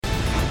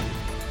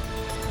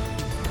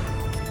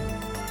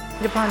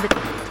upon the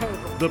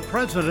table. The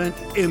president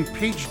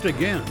impeached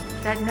again.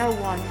 That no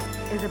one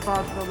is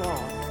above the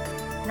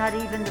law, not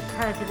even the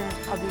president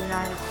of the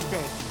United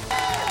States.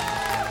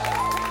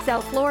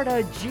 South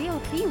Florida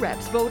GOP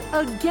reps vote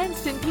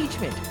against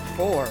impeachment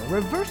for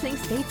reversing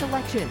states'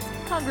 elections.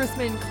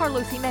 Congressman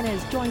Carlos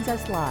Jimenez joins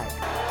us live.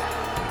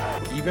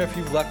 Even if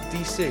you've left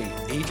D.C.,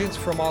 agents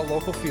from our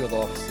local field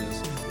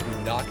offices will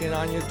be knocking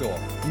on your door.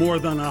 More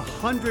than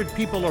 100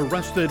 people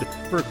arrested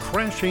for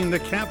crashing the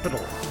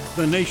Capitol.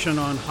 The nation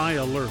on high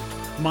alert.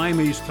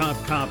 Miami's top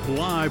cop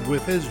live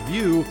with his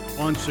view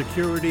on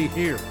security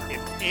here.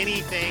 If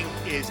anything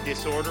is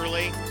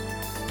disorderly,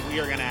 we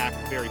are going to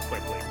act very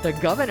quickly. The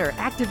governor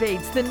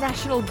activates the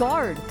National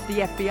Guard.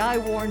 The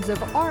FBI warns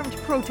of armed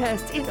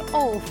protests in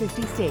all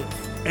 50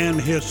 states. An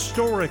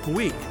historic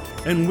week,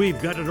 and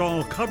we've got it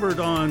all covered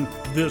on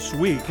This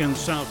Week in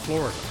South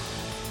Florida.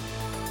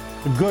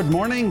 Good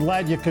morning.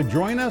 Glad you could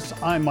join us.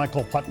 I'm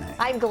Michael Putney.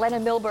 I'm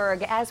Glenna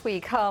Milberg. As we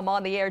come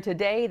on the air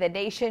today, the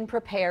nation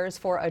prepares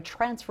for a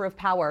transfer of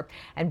power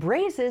and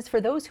braces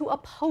for those who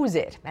oppose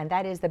it. And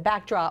that is the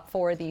backdrop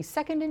for the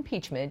second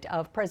impeachment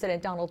of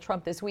President Donald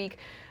Trump this week,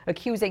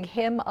 accusing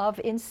him of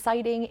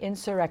inciting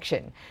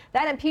insurrection.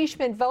 That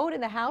impeachment vote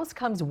in the House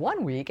comes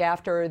 1 week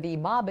after the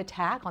mob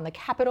attack on the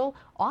Capitol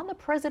on the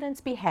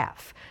president's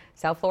behalf.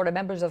 South Florida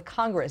members of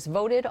Congress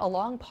voted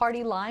along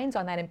party lines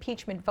on that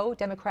impeachment vote.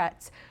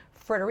 Democrats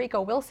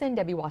Frederico Wilson,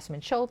 Debbie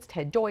Wasserman Schultz,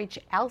 Ted Deutsch,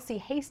 Alcee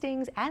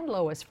Hastings, and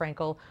Lois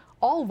Frankel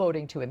all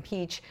voting to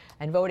impeach,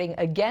 and voting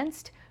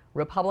against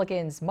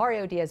Republicans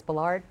Mario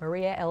Diaz-Balart,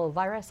 Maria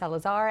Elvira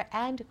Salazar,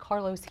 and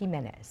Carlos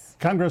Jimenez.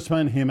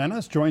 Congressman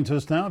Jimenez joins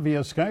us now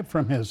via Skype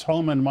from his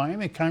home in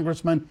Miami.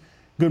 Congressman,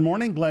 good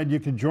morning. Glad you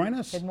could join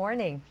us. Good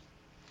morning.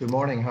 Good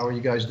morning. How are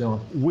you guys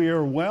doing?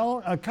 We're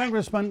well.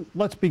 Congressman,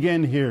 let's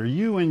begin here.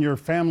 You and your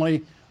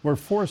family were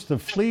forced to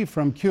flee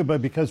from Cuba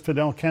because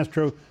Fidel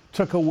Castro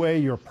took away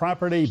your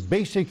property,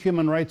 basic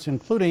human rights,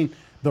 including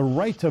the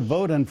right to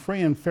vote in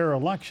free and fair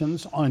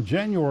elections. On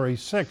January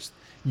 6th,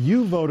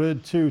 you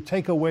voted to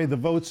take away the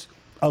votes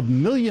of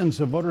millions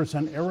of voters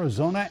in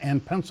Arizona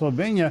and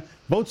Pennsylvania,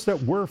 votes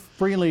that were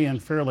freely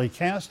and fairly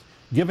cast.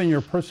 Given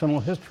your personal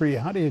history,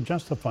 how do you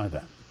justify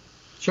that?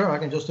 Sure, I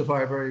can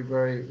justify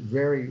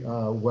very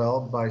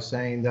well by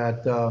saying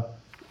that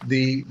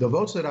the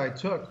votes that I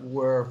took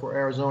were for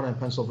Arizona and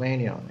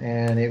Pennsylvania,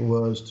 and it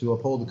was to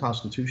uphold the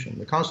Constitution.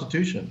 The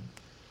Constitution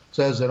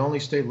says that only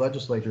state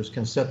legislatures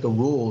can set the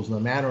rules, the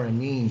manner and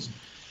means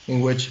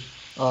in which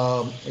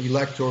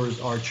electors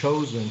are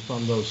chosen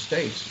from those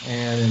states.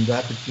 And in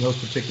those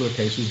particular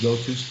cases,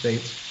 those two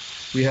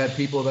states, we had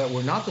people that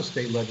were not the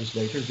state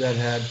legislatures that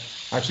had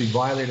actually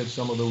violated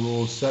some of the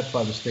rules set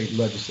by the state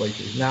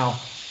legislatures. Now,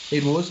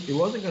 it wasn't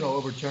going to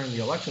overturn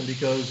the election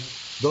because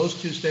those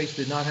two states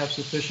did not have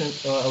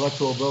sufficient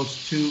electoral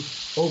votes to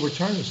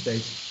overturn the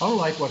states,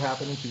 unlike what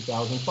happened in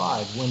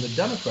 2005 when the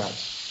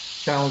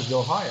Democrats challenged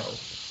Ohio.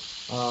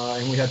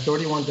 And we had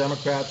 31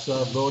 Democrats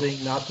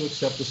voting not to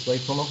accept the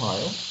slate from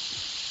Ohio.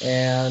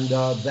 And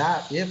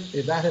that,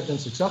 if that had been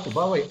successful,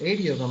 by the way,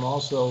 80 of them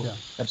also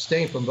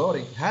abstained from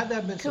voting. Had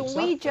that been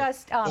successful,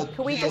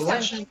 the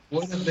election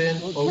would have been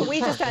overturned. Can we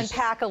just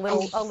unpack a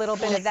little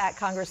bit of that,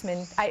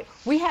 Congressman?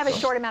 We have a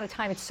short amount of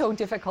time. It's so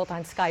difficult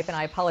on Skype, and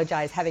I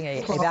apologize having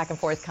a back and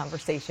forth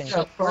conversation.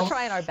 But we're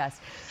trying our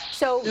best.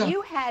 So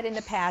you had in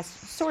the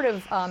past sort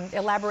of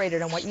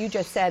elaborated on what you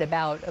just said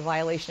about a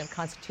violation of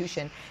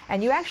Constitution,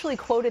 and you actually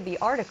quoted the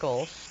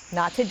article.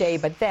 Not today,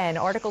 but then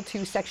Article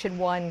 2, Section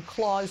 1,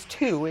 Clause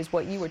 2 is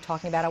what you were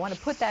talking about. I want to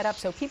put that up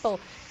so people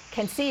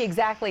can see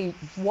exactly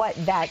what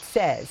that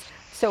says.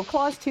 So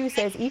Clause 2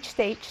 says, each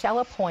state shall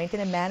appoint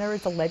in a manner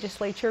as the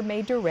legislature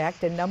may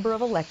direct a number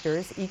of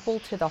electors equal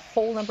to the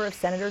whole number of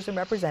senators and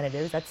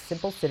representatives, that's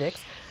simple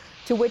civics,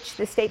 to which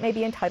the state may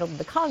be entitled to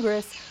the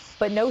Congress,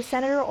 but no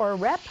senator or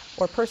rep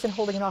or person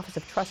holding an office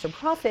of trust or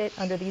profit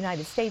under the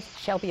United States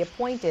shall be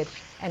appointed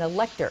an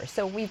elector.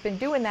 So we've been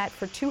doing that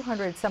for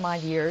 200 some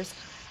odd years.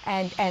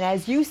 And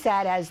as you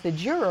sat as the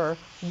juror,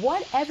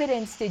 what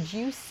evidence did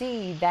you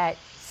see that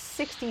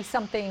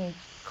 60-something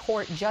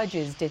court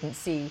judges didn't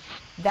see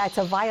that's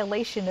a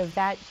violation of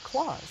that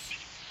clause?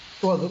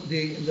 Well,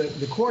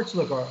 the courts,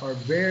 look, are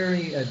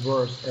very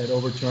adverse at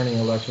overturning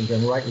elections,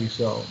 and rightly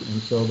so.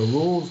 And so the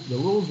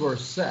rules were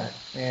set,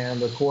 and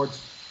the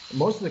courts,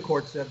 most of the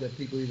courts said that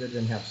people either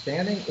didn't have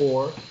standing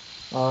or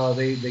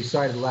they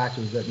cited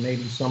laches that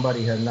maybe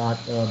somebody had not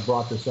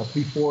brought this up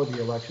before the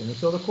election. And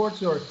so the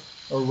courts are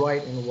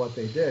right in what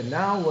they did.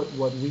 Now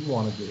what we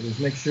want to do is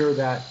make sure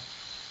that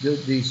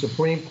the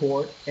Supreme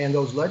Court and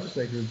those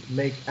legislators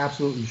make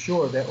absolutely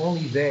sure that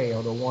only they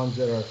are the ones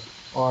that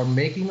are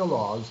making the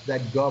laws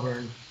that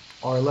govern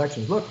our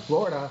elections. Look,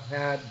 Florida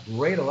had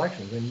great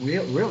elections, and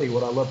really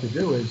what I love to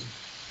do is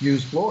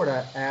use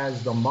Florida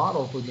as the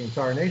model for the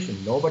entire nation.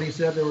 Nobody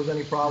said there was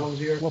any problems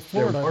here. Well,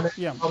 Florida,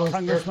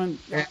 Congressman,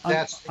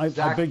 I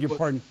beg your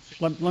pardon.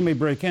 Let me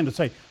break in to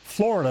say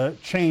Florida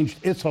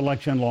changed its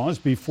election laws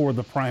before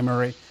the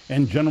primary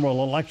and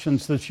general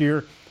elections this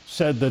year,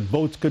 said that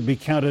votes could be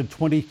counted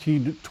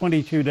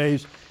 22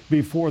 days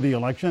before the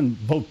election,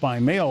 vote by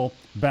mail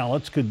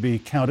ballots could be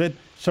counted.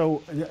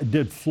 So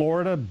did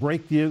Florida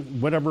break the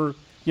whatever,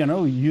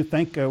 you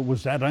think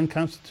was that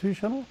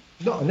unconstitutional?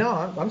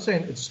 No, I'm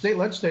saying state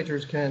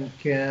legislatures can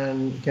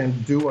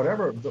do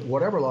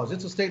whatever laws.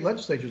 It's the state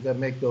legislatures that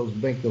make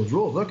those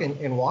rules. Look,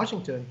 in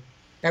Washington,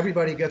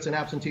 everybody gets an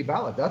absentee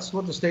ballot. That's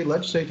what the state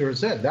legislature has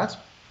said. That's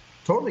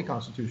totally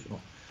constitutional.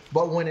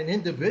 But when an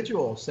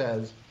individual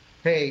says,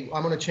 hey,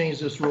 I'm going to change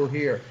this rule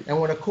here, and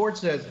when a court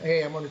says,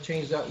 hey, I'm going to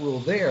change that rule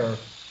there,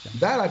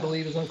 that I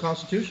believe is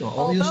unconstitutional.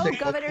 Although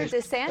Governor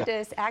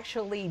DeSantis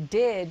actually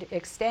did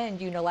extend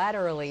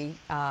unilaterally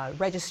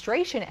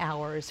registration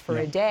hours for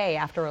a day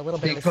after a little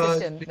bit of a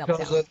system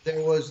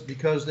meltdown.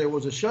 Because there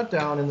was a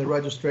shutdown in the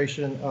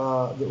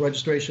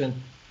registration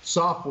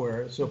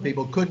software, so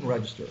people couldn't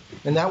register,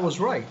 and that was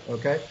right.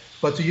 Okay,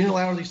 but to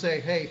unilaterally say,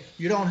 hey,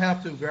 you don't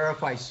have to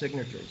verify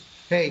signatures.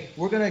 Hey,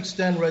 we're going to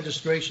extend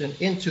registration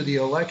into the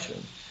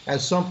election,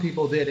 as some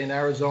people did in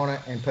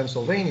Arizona and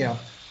Pennsylvania.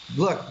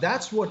 Look,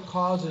 that's what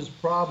causes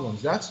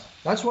problems. That's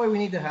why we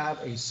need to have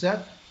a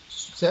set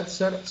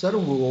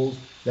of rules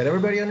that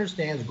everybody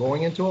understands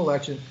going into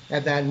election,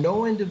 and that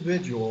no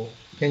individual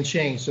can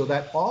change, so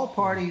that all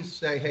parties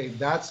say, hey,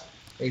 that's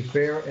a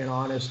fair and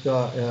honest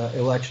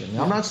election.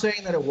 Now, I'm not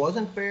saying that it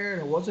wasn't fair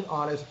and it wasn't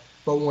honest,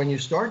 but when you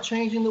start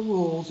changing the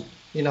rules,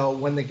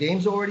 when the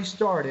game's already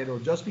started or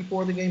just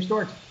before the game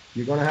starts,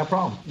 you're going to have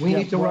problems. We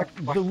need to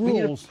rectify the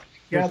rules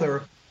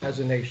together as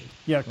a nation.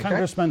 Yeah, okay?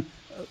 Congressman,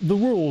 the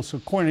rules,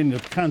 according to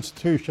the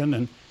Constitution,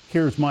 and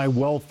here's my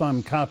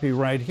well-thumbed copy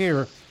right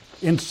here,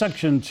 in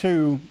Section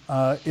 2,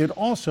 it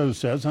also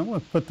says, I'm going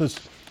to put this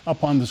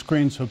up on the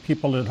screen so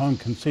people at home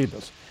can see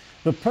this.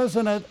 The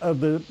President of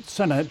the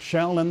Senate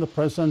shall, in the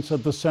presence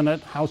of the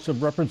Senate, House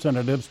of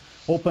Representatives,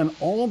 open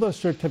all the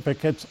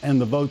certificates, and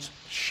the votes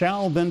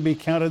shall then be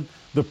counted.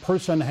 The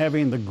person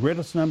having the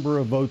greatest number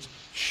of votes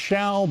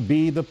shall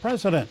be the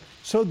president.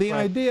 So the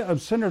idea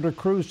of Senator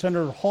Cruz,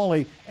 Senator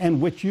Hawley, and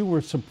which you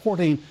were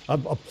supporting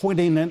of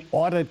appointing an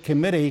audit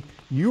committee,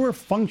 your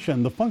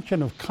function, the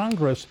function of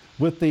Congress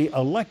with the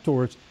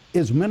electors,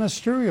 is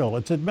ministerial.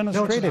 It's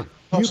administrative.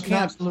 No, it's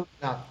not. Absolutely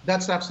not.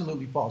 That's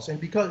absolutely false. And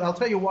because I'll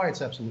tell you why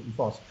it's absolutely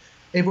false.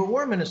 If it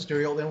were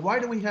ministerial, then why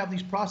do we have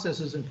these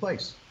processes in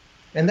place?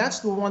 And that's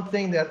the one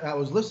thing that I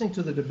was listening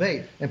to the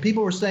debate, and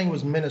people were saying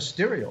was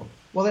ministerial.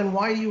 Well, then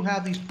why do you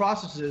have these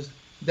processes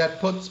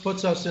that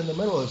puts us in the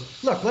middle of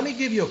this? Look, let me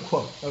give you a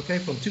quote, okay,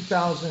 from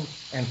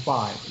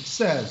 2005. It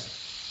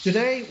says,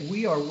 today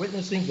we are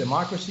witnessing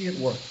democracy at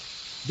work.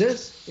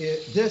 This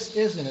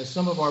isn't, as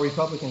some of our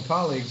Republican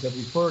colleagues have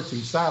referred to,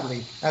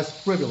 sadly, as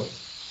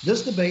frivolous.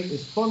 This debate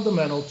is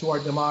fundamental to our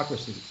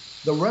democracy.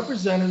 The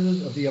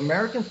representatives of the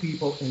American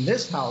people in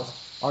this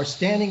House are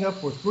standing up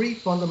for three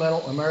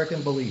fundamental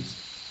American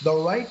beliefs. The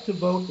right to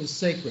vote is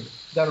sacred,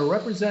 that a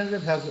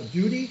representative has a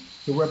duty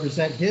to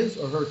represent his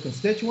or her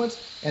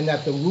constituents, and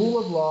that the rule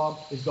of law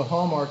is the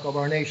hallmark of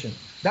our nation.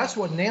 That's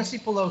what Nancy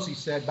Pelosi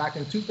said back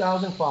in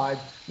 2005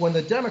 when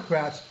the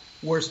Democrats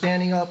were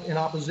standing up in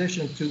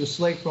opposition to the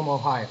slate from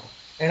Ohio.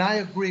 And I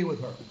agree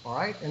with her, all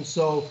right? And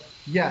so,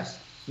 yes,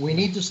 we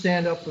need to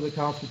stand up for the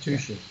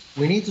Constitution.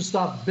 We need to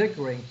stop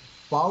bickering,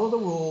 follow the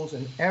rules,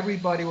 and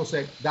everybody will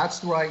say,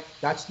 that's right,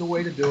 that's the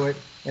way to do it,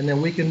 and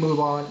then we can move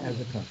on as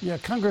a country. Yeah,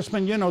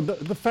 Congressman,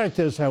 the fact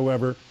is,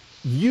 however,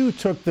 you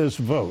took this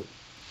vote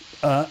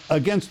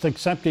against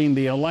accepting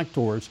the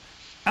electors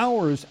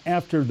hours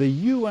after the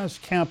U.S.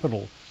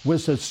 Capitol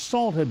was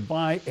assaulted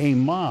by a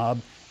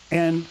mob,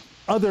 and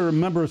other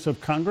members of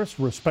Congress,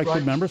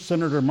 respected members,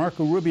 Senator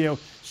Marco Rubio,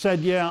 said,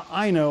 yeah,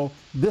 I know,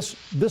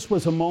 this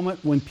was a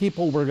moment when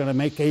people were going to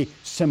make a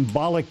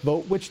symbolic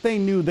vote, which they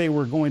knew they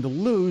were going to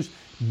lose.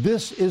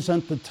 This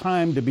isn't the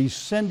time to be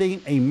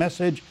sending a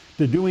message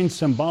to doing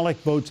symbolic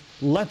votes.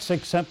 Let's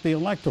accept the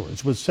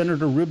electors. Was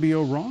Senator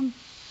Rubio wrong?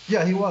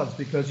 Yeah, he was,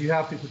 because you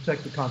have to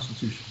protect the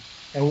Constitution.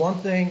 And one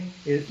thing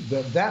is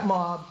that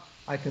mob,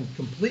 I can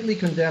completely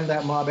condemn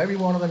that mob. Every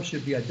one of them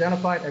should be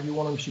identified. Every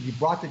one of them should be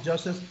brought to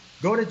justice,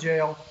 go to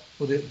jail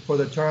for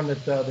the term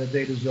that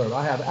they deserve.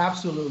 I have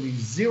absolutely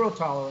zero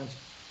tolerance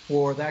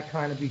for that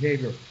kind of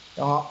behavior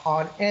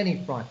on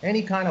any front.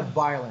 Any kind of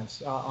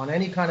violence, on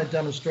any kind of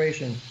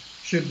demonstration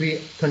should be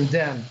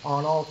condemned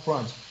on all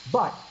fronts.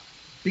 But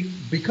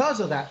because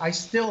of that, I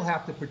still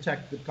have to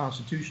protect the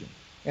Constitution.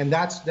 And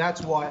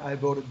that's why I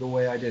voted the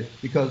way I did,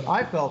 because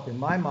I felt in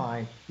my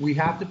mind we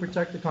have to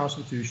protect the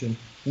Constitution.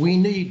 We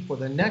need, for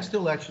the next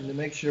election, to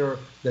make sure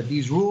that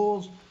these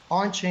rules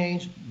aren't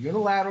changed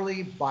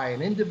unilaterally by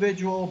an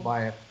individual,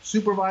 by a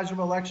supervisor of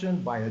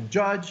election, by a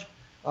judge,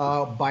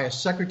 by a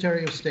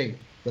Secretary of State.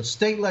 The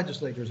state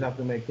legislatures have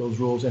to make those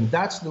rules, and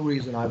that's the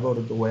reason I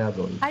voted the way I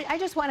voted. I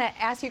just want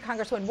to ask you,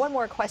 Congressman, one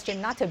more question,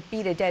 not to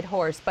beat a dead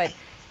horse, but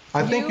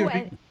I think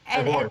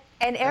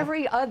and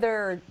every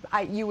other,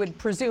 you would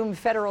presume,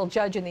 federal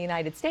judge in the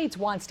United States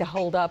wants to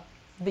hold up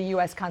the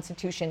U.S.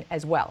 Constitution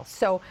as well.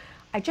 So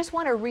I just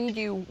want to read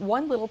you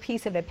one little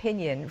piece of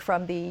opinion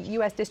from the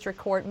U.S. District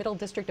Court, Middle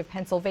District of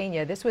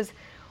Pennsylvania. This was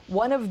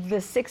one of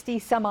the 60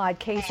 some odd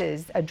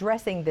cases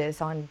addressing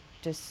this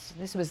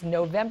this was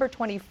November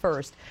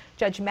 21st,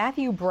 Judge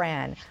Matthew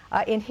Brann,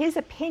 in his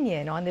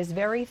opinion on this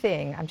very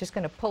thing, I'm just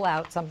going to pull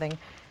out something,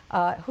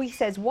 who he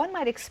says, one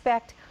might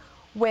expect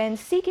when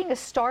seeking a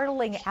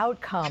startling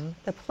outcome,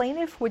 the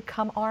plaintiff would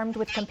come armed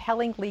with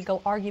compelling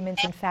legal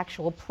arguments and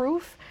factual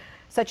proof,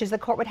 such as the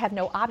court would have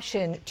no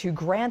option to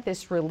grant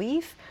this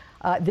relief.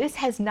 This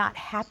has not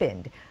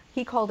happened.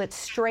 He called it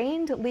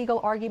strained legal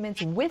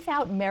arguments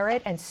without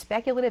merit and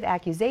speculative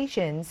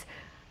accusations,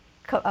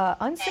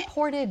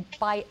 unsupported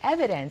by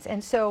evidence.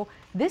 And so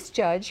this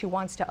judge, who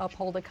wants to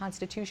uphold the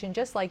Constitution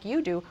just like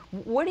you do,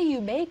 what do you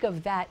make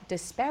of that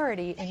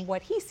disparity in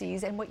what he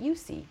sees and what you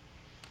see?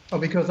 Oh,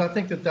 because I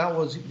think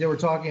they were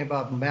talking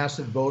about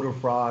massive voter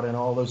fraud and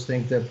all those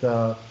things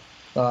that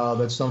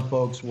some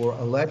folks were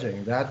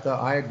alleging. That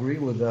I agree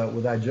with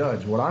that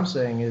judge. What I'm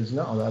saying is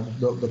no.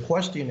 The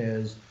question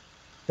is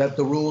that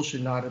the rules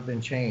should not have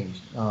been changed.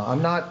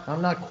 I'm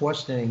not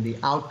questioning the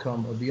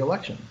outcome of the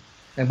election.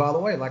 And by the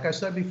way, like I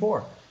said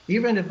before,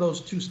 even if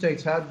those two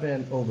states had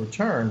been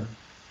overturned,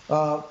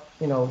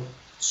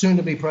 soon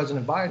to be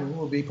President Biden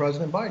will be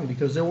President Biden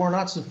because there were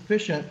not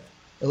sufficient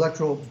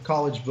electoral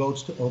college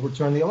votes to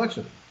overturn the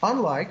election,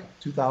 unlike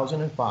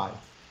 2005.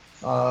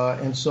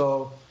 And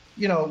so,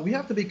 we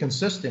have to be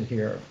consistent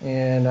here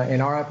in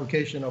our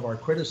application of our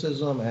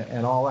criticism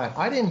and all that.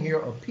 I didn't hear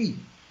a peep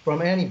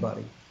from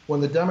anybody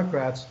when the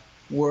Democrats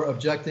were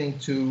objecting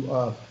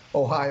to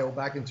Ohio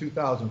back in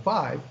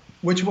 2005,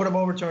 which would have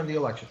overturned the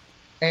election.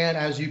 And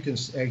as you can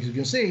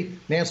see,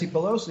 Nancy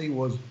Pelosi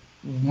was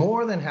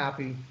more than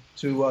happy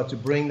to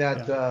bring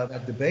that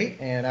debate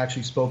and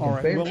actually spoke in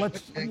favor. Well,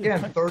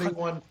 again,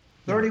 31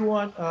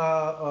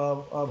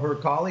 of her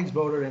colleagues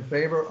voted in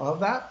favor of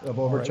that, of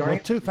overturning.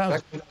 The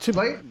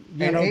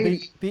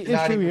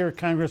issue here,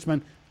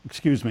 Congressman,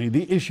 excuse me,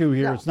 the issue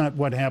here is not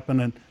what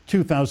happened in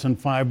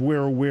 2005.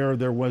 We're aware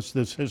there was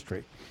this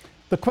history.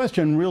 The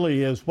question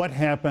really is what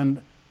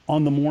happened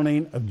on the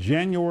morning of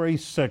January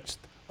 6th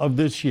of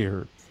this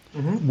year,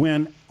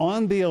 when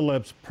on the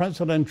ellipse,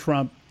 President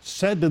Trump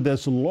said to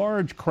this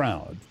large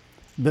crowd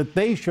that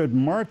they should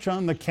march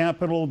on the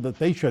Capitol, that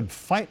they should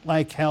fight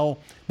like hell,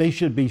 they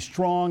should be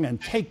strong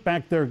and take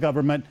back their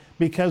government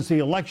because the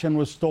election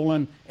was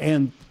stolen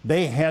and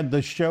they had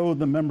to show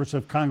the members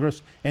of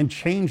Congress and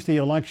change the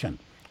election.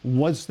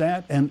 Was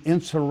that an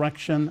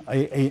insurrection,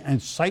 an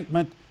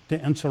incitement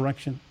to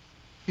insurrection?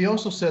 He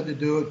also said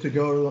to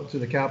go to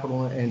the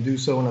Capitol and do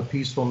so in a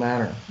peaceful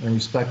manner and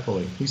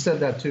respectfully. He said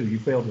that too. You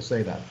failed to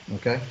say that,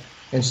 okay?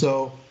 And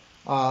so,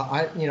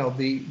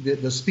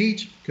 the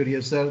speech, could he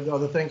have said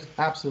other things?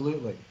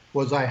 Absolutely.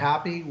 Was I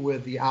happy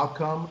with the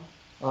outcome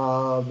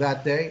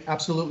that day?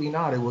 Absolutely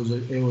not. It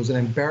was an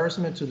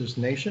embarrassment to this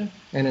nation,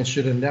 and it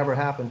should have never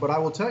happened. But I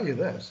will tell you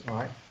this, all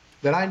right,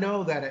 that I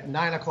know that at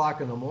 9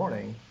 o'clock in the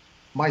morning,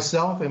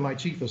 myself and my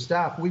chief of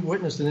staff, we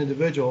witnessed an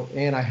individual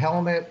in a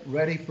helmet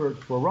ready for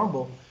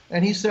Rumble,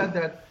 and he said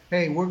that,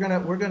 hey, we're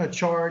gonna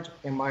charge,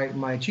 and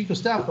my chief of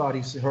staff thought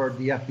he heard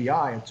the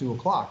FBI at 2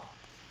 o'clock.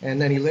 And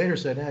then he later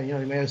said, he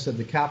may have said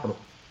the Capitol.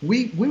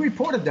 We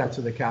reported that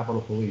to the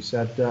Capitol Police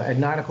at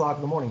 9 o'clock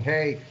in the morning.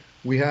 Hey,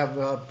 we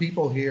have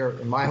people here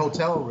in my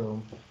hotel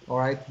room, all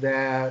right,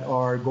 that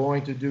are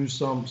going to do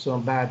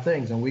some bad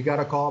things. And we got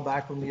a call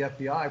back from the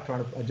FBI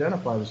trying to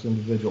identify this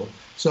individual.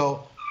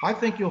 So I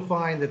think you'll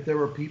find that there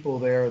were people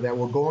there that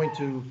were going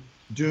to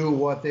do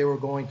what they were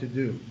going to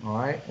do, all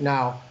right?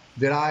 Now,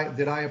 did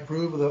I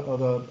approve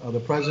of the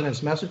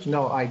president's message?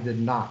 No, I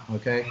did not,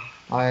 okay?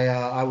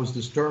 I was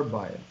disturbed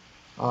by it.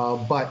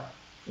 But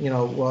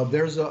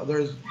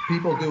there's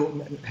people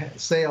do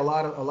say a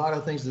lot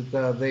of things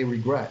that they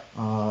regret.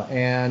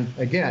 And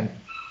again,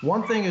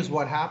 one thing is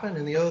what happened,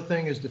 and the other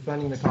thing is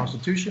defending the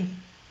Constitution.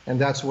 And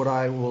that's what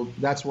I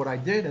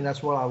did, and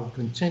that's what I will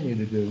continue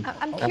to do.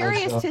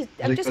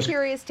 I'm just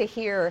curious to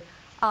hear,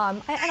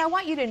 and I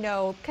want you to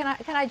know. Can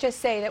I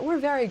just say that we're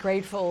very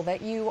grateful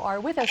that you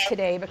are with us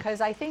today, because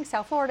I think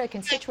South Florida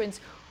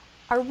constituents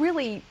are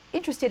really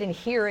interested in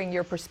hearing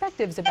your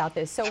perspectives about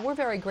this. So we're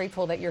very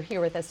grateful that you're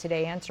here with us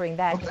today answering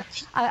that.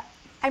 Okay.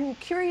 I'm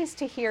curious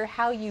to hear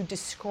how you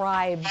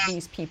describe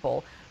these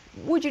people.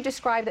 Would you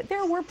describe that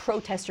there were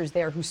protesters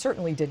there who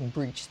certainly didn't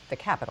breach the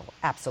Capitol?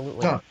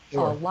 Absolutely, no,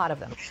 sure. A lot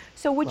of them.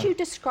 So would you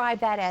describe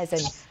that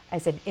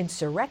as an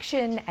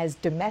insurrection, as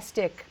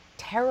domestic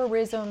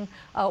terrorism?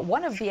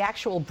 One of the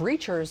actual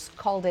breachers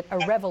called it a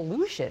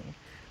revolution.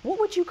 What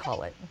would you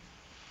call it?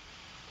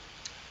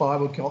 Well, I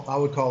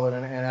would call it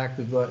an act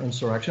of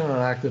insurrection, an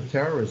act of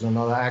terrorism,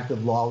 an act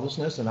of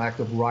lawlessness, an act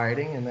of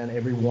rioting, and then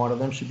every one of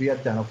them should be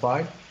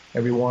identified.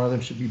 Every one of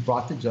them should be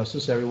brought to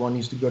justice. Everyone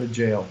needs to go to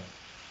jail,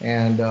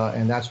 and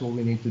that's what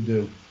we need to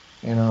do.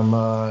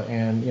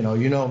 And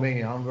you know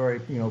me, I'm very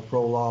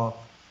pro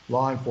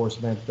law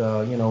enforcement.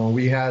 When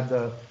we had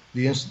the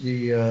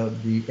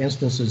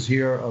instances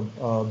here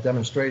of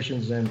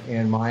demonstrations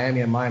in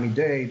Miami and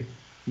Miami-Dade,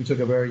 we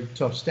took a very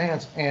tough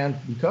stance, and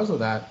because of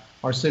that,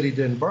 our city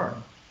didn't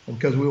burn,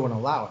 because we wouldn't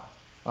allow it.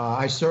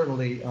 I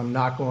certainly am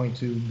not going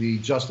to be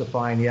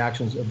justifying the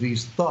actions of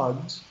these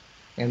thugs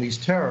and these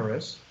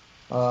terrorists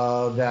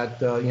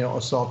that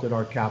assaulted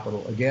our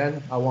Capitol.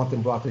 Again, I want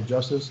them brought to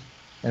justice,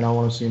 and I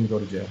want to see them go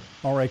to jail.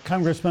 All right,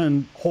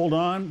 Congressman, hold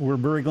on. We're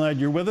very glad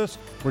you're with us.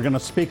 We're going to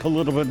speak a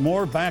little bit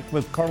more. Back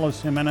with Carlos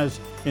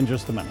Jimenez in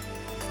just a minute.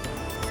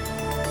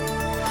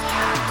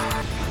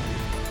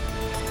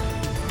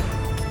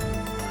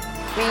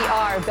 We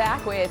are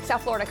back with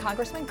South Florida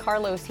Congressman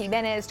Carlos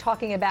Jimenez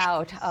talking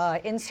about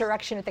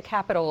insurrection at the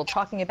Capitol,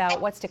 talking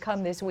about what's to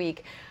come this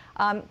week.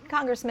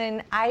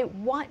 Congressman, I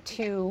want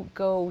to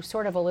go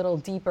sort of a little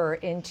deeper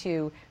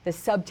into the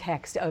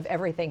subtext of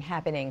everything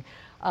happening.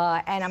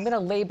 And I'm going to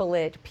label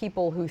it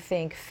people who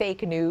think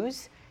fake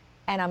news.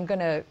 And I'm going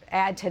to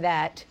add to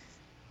that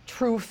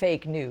true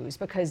fake news,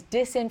 because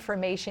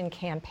disinformation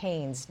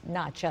campaigns,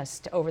 not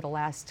just over the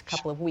last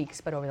couple of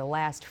weeks, but over the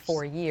last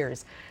 4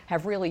 years,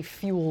 have really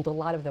fueled a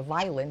lot of the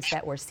violence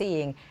that we're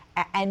seeing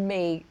and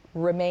may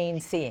remain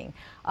seeing.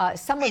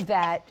 Some of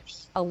that,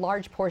 a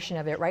large portion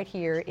of it right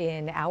here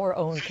in our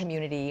own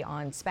community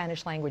on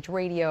Spanish language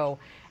radio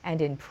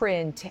and in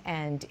print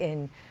and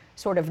in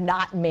sort of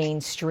not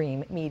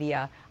mainstream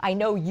media. I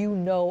know you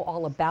know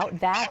all about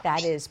that.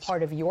 That is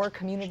part of your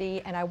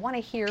community. And I want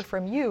to hear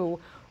from you.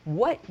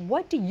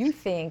 What do you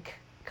think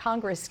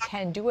Congress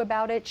can do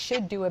about it,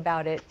 should do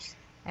about it,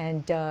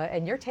 and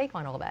your take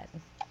on all that?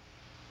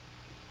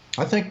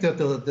 I think that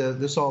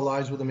this all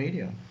lies with the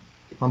media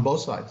on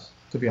both sides,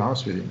 to be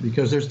honest with you,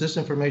 because there's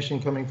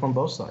disinformation coming from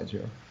both sides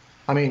here.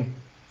 I mean,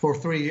 for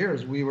 3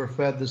 years, we were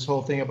fed this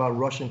whole thing about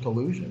Russian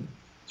collusion.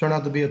 Turned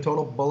out to be a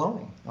total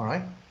baloney, all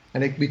right?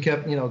 And we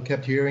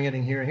kept hearing it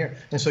and hearing it.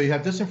 And so you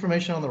have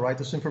disinformation on the right,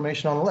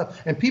 disinformation on the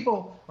left. And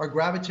people are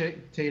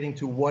gravitating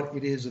to what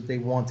it is that they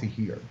want to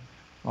hear.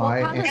 Well,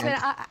 right? Congressman,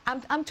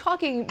 I'm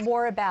talking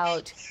more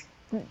about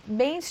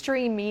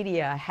mainstream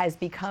media has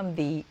become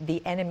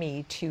the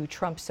enemy to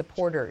Trump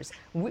supporters.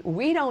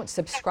 We don't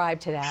subscribe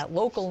to that.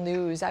 Local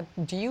news,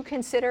 do you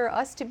consider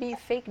us to be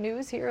fake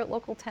news here at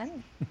Local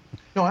 10?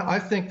 No, I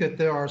think that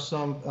there are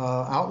some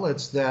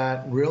outlets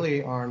that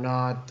really are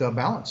not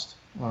balanced.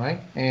 All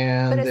right.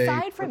 And but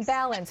aside from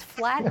balance,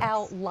 flat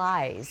out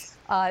lies.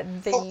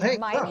 The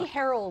Miami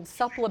Herald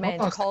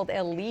supplement called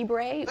El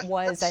Libre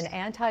was an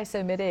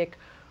anti-Semitic,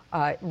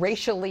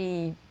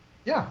 racially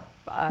dog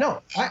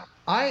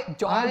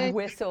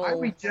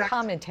whistle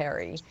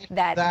commentary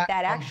that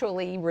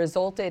actually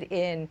resulted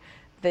in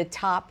the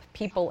top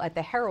people at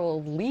the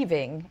Herald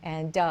leaving,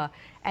 and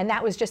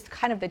that was just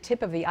kind of the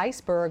tip of the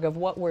iceberg of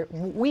what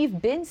we've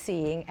been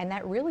seeing, and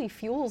that really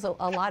fuels a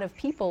lot of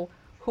people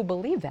who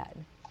believe that.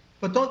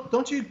 But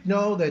don't you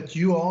know that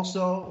you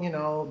also,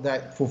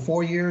 that for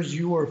 4 years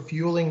you were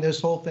fueling this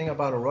whole thing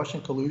about a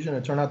Russian collusion?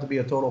 It turned out to be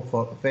a total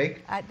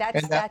fake.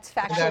 That's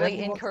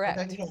factually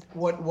incorrect.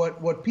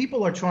 What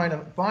people are trying to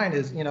find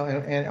is,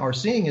 and are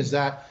seeing is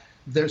that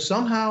there's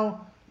somehow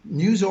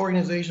news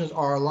organizations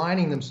are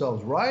aligning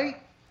themselves right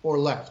or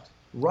left,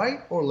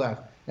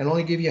 and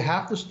only give you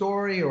half the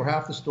story or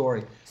half the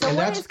story. So and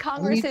what is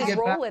Congress's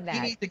role in that?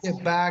 We need to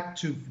get back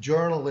to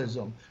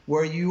journalism,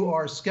 where you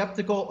are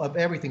skeptical of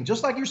everything,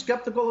 just like you're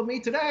skeptical of me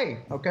today,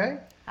 okay?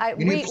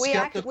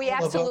 We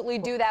absolutely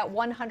do that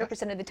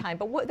 100% of the time.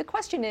 But the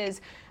question is,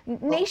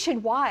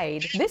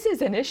 nationwide, this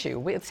is an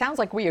issue. It sounds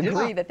like we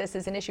agree that this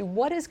is an issue.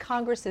 What is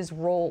Congress's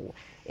role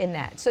in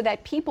that, so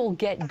that people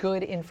get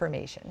good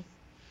information?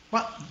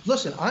 Well,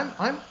 listen,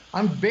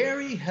 I'm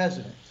very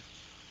hesitant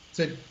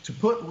to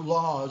put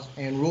laws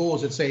and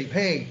rules that say,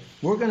 hey,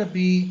 we're going to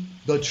be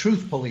the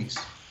truth police.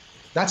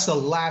 That's the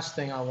last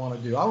thing I want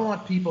to do. I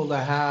want people to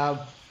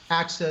have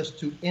access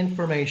to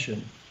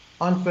information,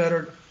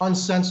 unfettered,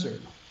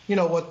 uncensored.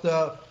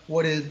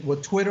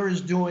 What Twitter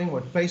is doing,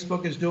 what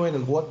Facebook is doing,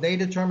 is what they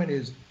determine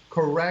is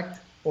correct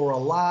or a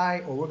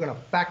lie, or we're going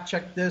to fact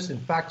check this and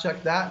fact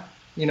check that.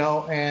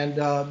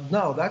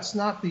 No, that's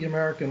not the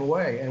American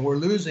way, and we're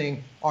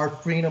losing our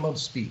freedom of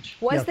speech.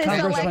 Was this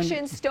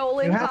election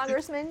stolen,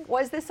 Congressman?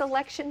 Was this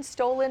election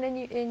stolen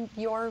in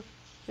your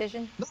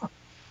vision? No,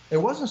 it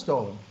wasn't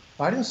stolen.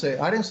 I didn't say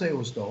it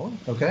was stolen.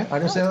 Okay, I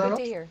didn't say that at all.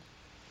 Good to hear.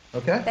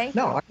 Okay. Thank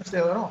you. No, I didn't say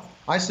that at all.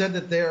 I said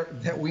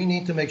that we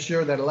need to make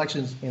sure that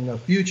elections in the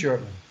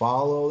future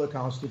follow the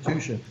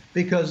Constitution,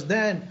 because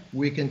then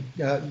we can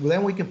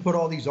put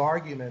all these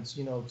arguments,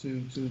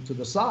 to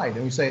the side,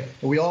 and we say,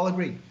 and we all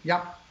agree,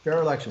 yep,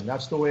 fair election.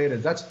 That's the way it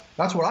is.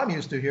 That's what I'm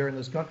used to here in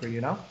this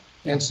country,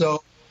 And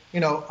so,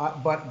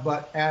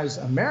 but as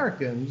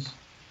Americans,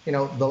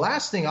 the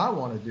last thing I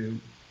want to do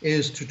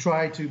is to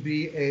try to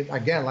be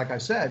again, like I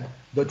said,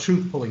 the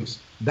truth police.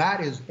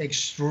 That is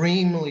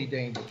extremely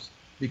dangerous.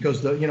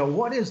 Because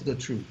what is the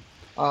truth?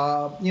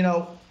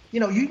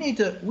 You need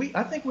to.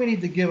 I think we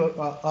need to give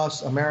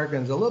us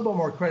Americans a little bit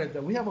more credit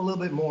that we have a little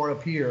bit more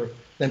up here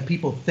than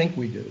people think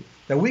we do.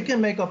 That we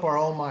can make up our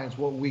own minds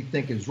what we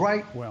think is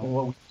right and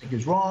what we think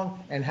is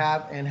wrong, and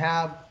have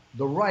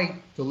the right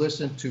to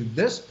listen to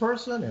this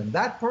person and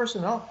that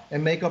person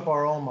and make up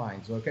our own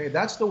minds. Okay,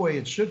 that's the way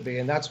it should be,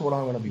 and that's what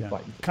I'm going to be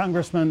fighting for.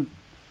 Congressman,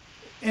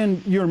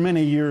 In your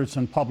many years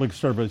in public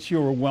service,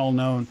 you were well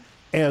known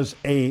as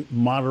a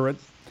moderate.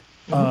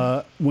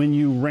 When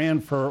you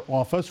ran for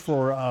office,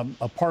 for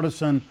a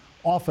partisan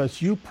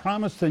office, you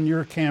promised in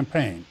your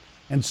campaign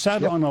and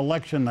said on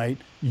election night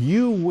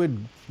you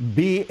would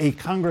be a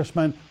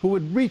congressman who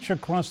would reach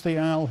across the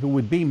aisle, who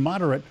would be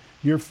moderate.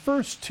 Your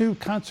first two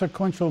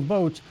consequential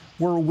votes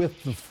were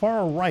with the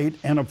far right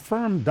and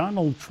affirmed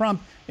Donald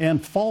Trump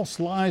and false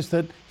lies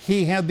that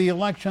he had the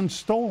election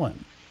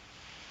stolen.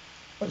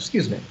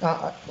 Excuse me.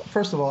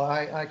 First of all,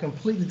 I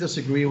completely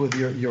disagree with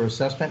your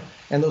assessment,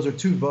 and those are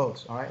two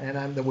votes, all right? And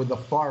I'm with the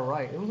far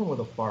right. It wasn't with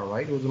the far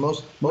right. It was the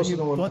most of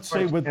them were. Let's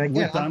say with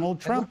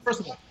Donald Trump. First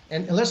of all,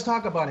 and let's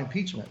talk about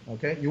impeachment,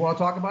 okay? You want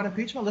to talk about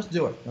impeachment? Let's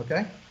do it,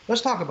 okay? Let's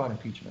talk about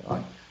impeachment, all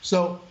right?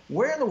 So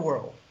where in the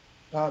world,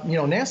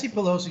 Nancy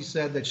Pelosi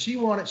said that she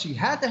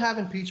had to have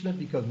impeachment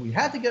because we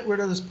had to get rid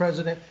of this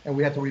president and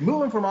we had to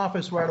remove him from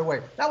office right away.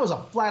 That was a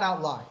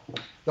flat-out lie.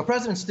 The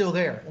president's still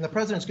there, and the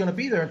president's going to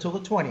be there until the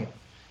 20th.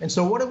 And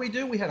so what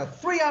do? We had a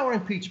 3-hour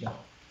impeachment.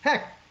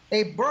 Heck,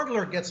 a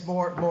burglar gets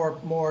more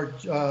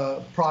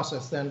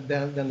process than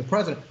the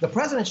president. The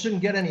president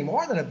shouldn't get any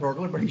more than a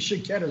burglar, but he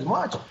should get as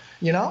much,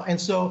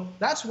 And so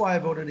that's why I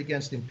voted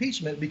against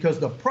impeachment, because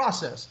the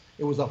process,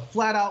 it was a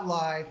flat-out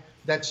lie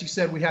that she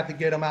said we had to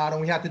get him out and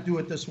we had to do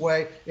it this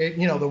way.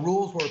 The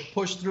rules were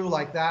pushed through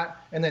like that,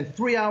 and then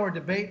 3-hour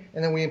debate,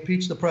 and then we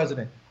impeached the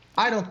president.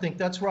 I don't think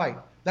that's right.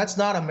 That's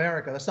not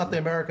America. That's not the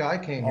America I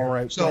came here. All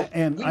right. So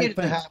and we needed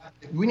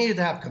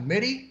to have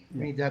committee.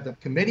 We need to have the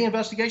committee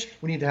investigation.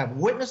 We need to have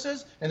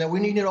witnesses, and then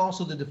we needed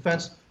also the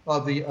defense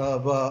of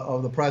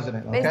the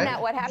president. Okay? Isn't that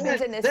what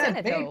happens in the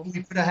Senate, though?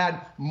 We could have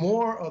had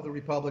more of the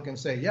Republicans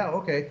say, yeah,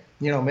 okay,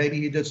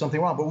 maybe he did something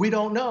wrong, but we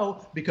don't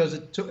know because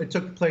it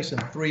took place in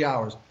 3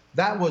 hours.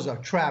 That was a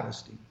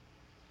travesty.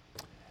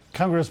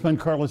 Congressman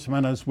Carlos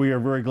Jimenez, we are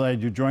very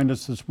glad you joined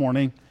us this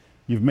morning.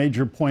 You've made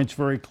your points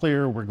very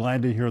clear. We're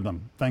glad to hear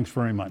them. Thanks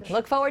very much.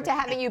 Look forward to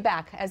having you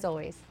back, as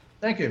always.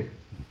 Thank you.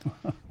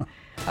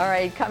 All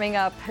right, coming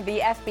up, the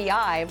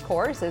FBI, of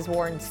course, has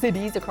warned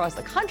cities across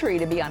the country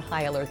to be on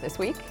high alert this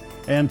week.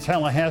 And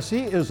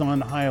Tallahassee is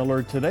on high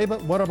alert today,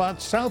 but what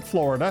about South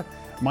Florida?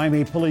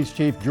 Miami Police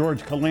Chief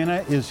George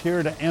Kalina is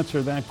here to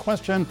answer that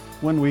question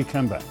when we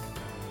come back.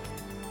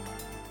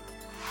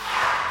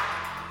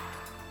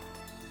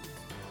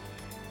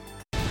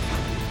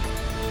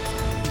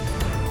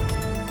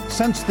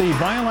 Since the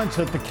violence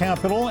at the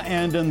Capitol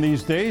and in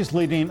these days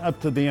leading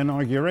up to the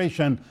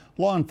inauguration,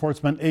 law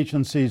enforcement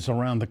agencies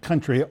around the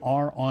country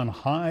are on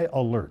high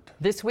alert.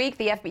 This week,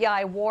 the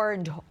FBI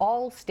warned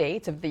all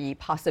states of the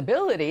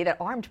possibility that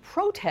armed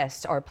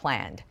protests are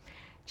planned.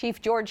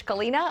 Chief George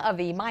Kalina of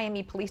the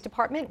Miami Police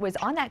Department was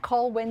on that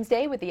call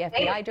Wednesday with the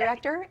FBI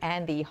director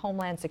and the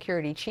Homeland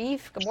Security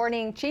chief. Good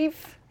morning,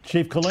 Chief.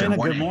 Chief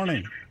Kalina, good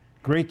morning.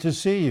 Great to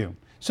see you.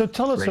 So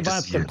tell us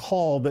about the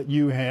call that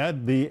you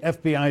had, the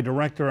FBI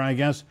director, I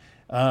guess,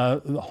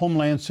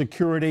 Homeland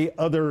Security,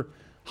 other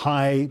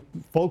high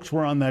folks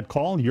were on that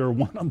call. You're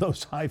one of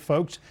those high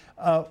folks.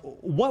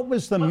 What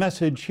was the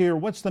message here?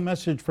 What's the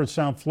message for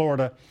South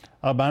Florida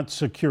about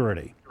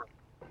security?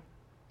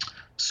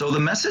 So the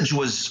message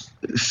was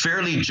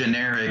fairly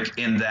generic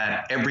in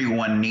that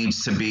everyone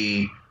needs to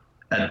be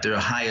at their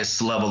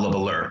highest level of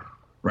alert.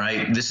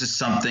 Right? This is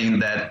something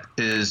that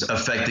is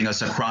affecting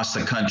us across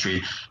the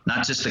country,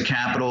 not just the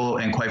Capitol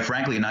and quite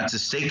frankly, not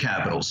just state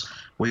capitals.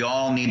 We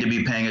all need to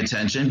be paying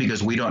attention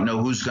because we don't know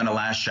who's going to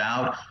lash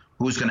out,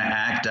 who's going to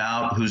act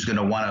out, who's going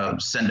to want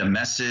to send a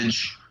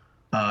message.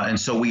 And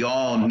so we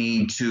all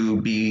need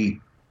to be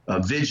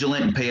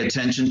vigilant and pay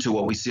attention to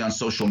what we see on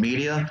social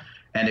media.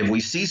 And if we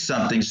see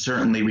something,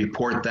 certainly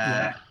report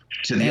that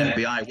to the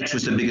FBI, which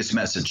was the biggest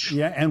message.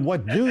 Yeah. And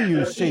what do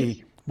you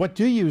see? What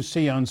do you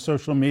see on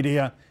social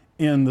media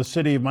in the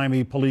City of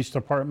Miami Police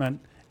Department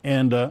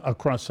and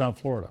across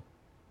South Florida?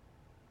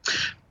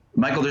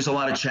 Michael, there's a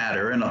lot of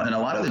chatter, and a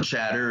lot of the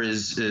chatter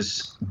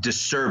is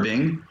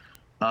disturbing.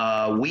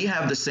 We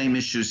have the same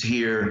issues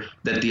here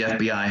that the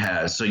FBI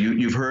has. So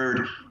you've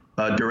heard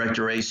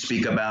Director A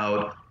speak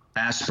about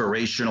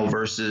aspirational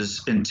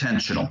versus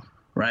intentional,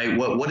 right?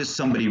 What does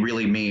somebody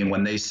really mean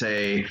when they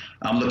say,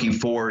 I'm looking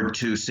forward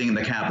to seeing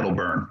the Capitol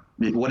burn?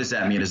 What does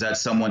that mean? Is that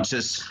someone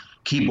just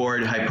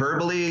keyboard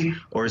hyperbole,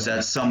 or is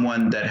that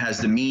someone that has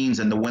the means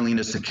and the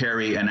willingness to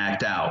carry and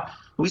act out?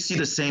 We see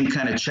the same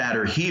kind of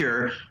chatter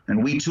here,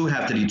 and we too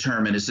have to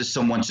determine, is this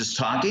someone just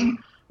talking,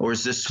 or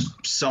is this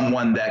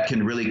someone that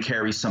can really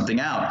carry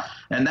something out?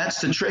 And that's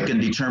the trick in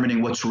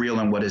determining what's real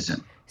and what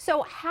isn't.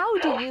 So how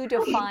do you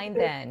define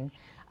then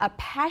a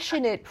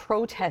passionate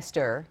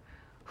protester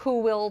who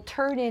will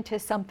turn into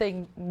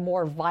something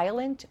more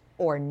violent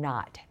or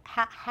not?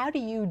 How do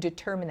you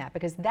determine that?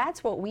 Because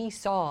that's what we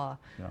saw.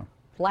 Yeah.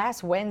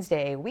 Last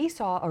Wednesday, we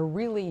saw a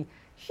really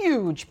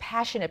huge,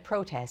 passionate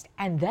protest,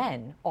 and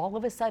then all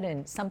of a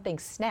sudden, something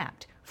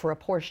snapped for a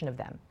portion of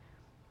them.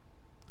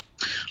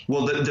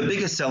 Well, the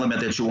biggest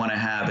element that you want to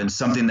have, and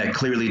something that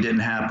clearly didn't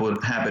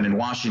happen in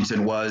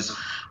Washington, was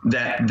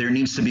that there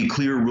needs to be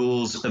clear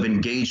rules of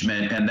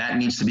engagement, and that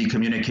needs to be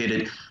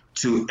communicated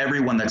to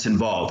everyone that's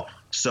involved.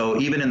 So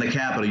even in the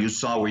Capitol, you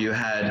saw where you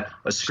had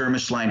a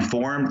skirmish line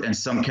formed and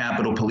some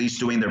Capitol Police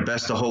doing their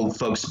best to hold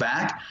folks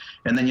back.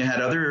 And then you had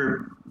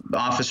other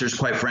officers,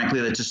 quite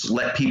frankly, that just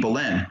let people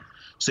in.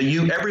 So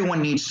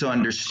everyone needs to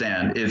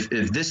understand if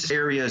this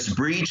area is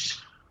breached,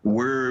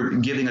 we're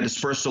giving a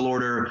dispersal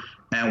order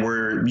and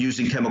we're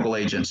using chemical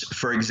agents,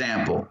 for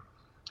example.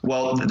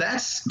 Well,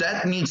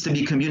 that needs to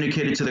be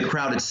communicated to the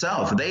crowd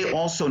itself. They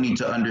also need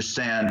to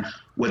understand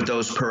what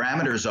those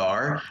parameters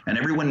are, and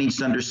everyone needs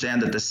to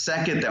understand that the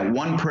second that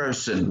one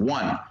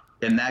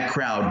in that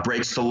crowd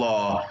breaks the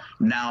law,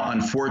 now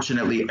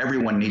unfortunately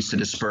everyone needs to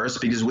disperse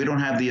because we don't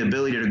have the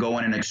ability to go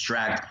in and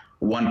extract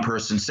one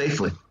person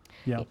safely.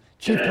 Yeah.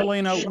 Chief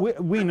Colino,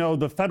 we know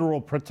the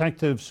Federal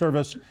Protective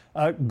Service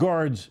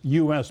guards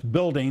U.S.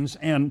 buildings,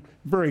 and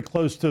very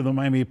close to the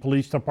Miami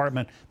Police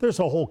Department, there's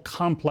a whole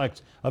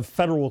complex of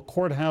federal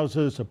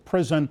courthouses, a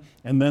prison,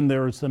 and then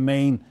there's the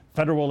main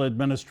Federal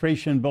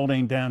Administration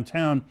building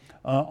downtown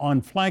on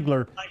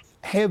Flagler.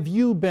 Have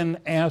you been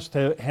asked,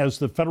 has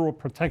the Federal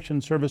Protection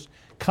Service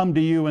come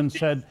to you and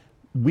said,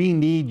 we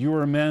need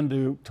your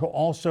men to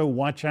also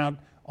watch out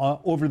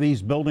over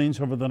these buildings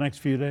over the next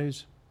few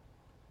days?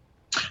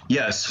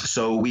 Yes,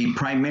 so we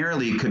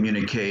primarily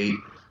communicate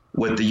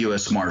with the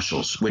U.S.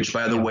 Marshals, which,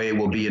 by the way,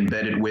 will be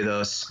embedded with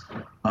us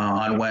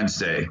on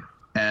Wednesday.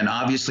 And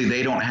obviously,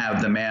 they don't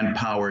have the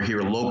manpower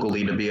here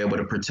locally to be able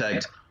to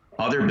protect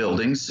other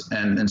buildings,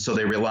 and so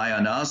they rely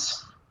on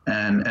us,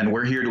 and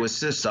we're here to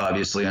assist,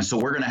 obviously. And so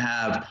we're going to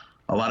have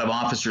a lot of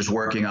officers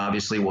working,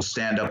 obviously. We'll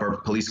stand up our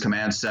police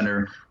command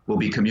center. We'll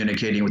be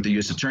communicating with the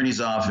U.S.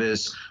 Attorney's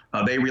Office.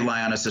 They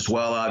rely on us as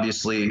well,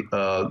 obviously.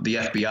 The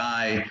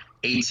FBI,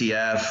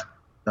 ATF.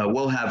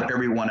 We'll have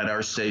everyone at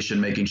our station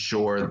making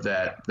sure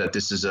that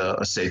this is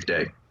a safe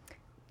day.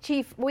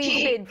 Chief,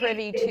 we've been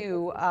privy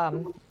to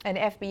an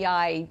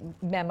FBI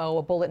memo,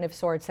 a bulletin of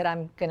sorts that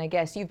I'm going to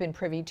guess you've been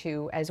privy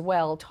to as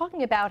well,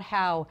 talking about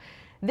how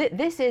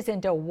this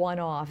isn't a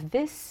one-off.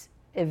 This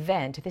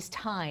event, this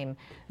time,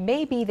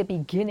 may be the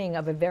beginning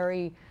of a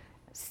very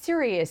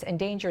serious and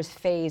dangerous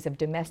phase of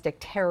domestic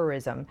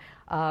terrorism,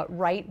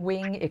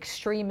 right-wing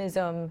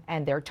extremism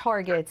and their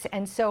targets.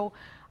 And so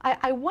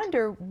I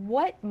wonder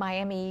what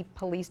Miami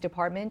Police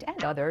Department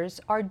and others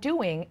are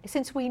doing,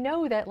 since we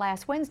know that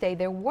last Wednesday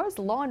there was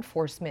law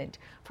enforcement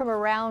from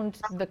around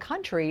the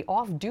country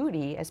off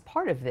duty as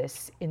part of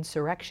this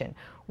insurrection.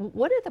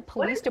 What do the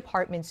police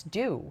departments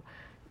do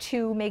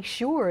to make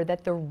sure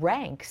that the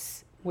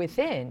ranks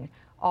within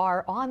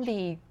are on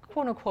the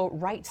quote-unquote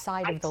right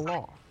side of the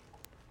law?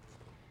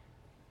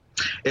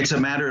 It's a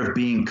matter of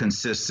being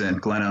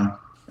consistent, Glenna.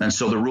 And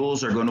so the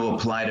rules are going to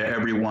apply to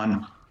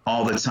everyone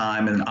all the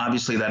time, and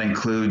obviously that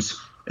includes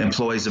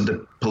employees of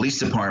the police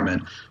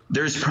department.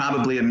 There's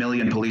probably 1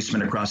 million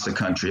policemen across the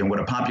country, and with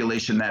a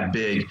population that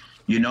big,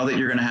 you know that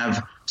you're going to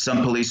have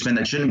some policemen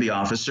that shouldn't be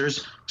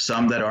officers,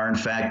 some that are in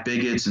fact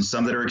bigots, and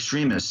some that are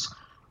extremists.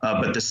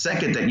 But the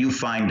second that you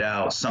find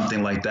out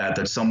something like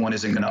that someone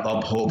isn't going to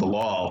uphold the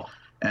law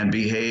and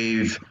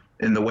behave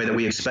in the way that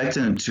we expect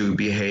them to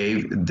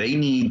behave, they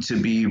need to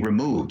be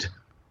removed.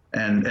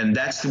 And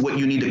that's what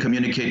you need to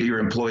communicate to your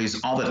employees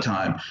all the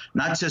time,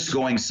 not just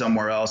going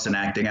somewhere else and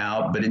acting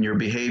out, but in your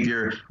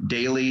behavior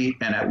daily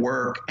and at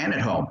work and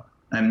at home.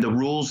 And the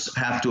rules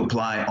have to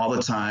apply all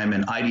the time,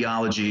 and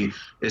ideology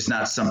is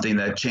not something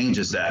that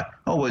changes that.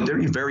 Oh, well,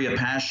 they're very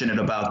passionate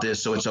about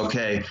this, so it's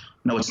okay.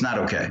 No, it's not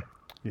okay.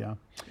 Yeah.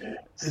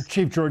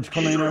 Chief George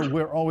Colino,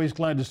 we're always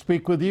glad to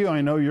speak with you.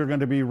 I know you're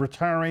going to be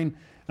retiring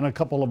in a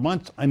couple of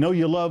months. I know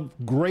you love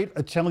great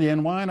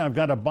Italian wine. I've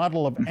got a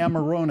bottle of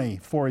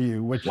Amarone for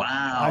you, which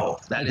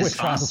that is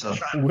awesome.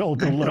 I will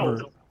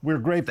deliver. We're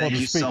grateful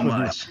to speak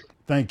with you.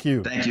 Thank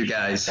you. Thank you,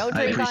 guys. Don't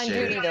drink on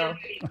duty, though.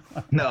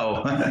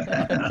 No.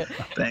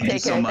 Thank you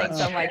so much. Thanks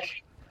so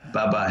much.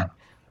 Bye-bye.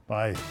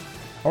 Bye.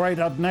 All right,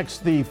 up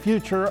next, the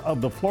future of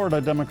the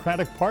Florida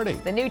Democratic Party.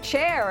 The new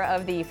chair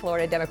of the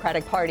Florida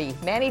Democratic Party,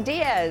 Manny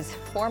Diaz,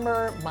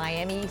 former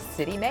Miami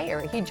City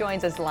Mayor. He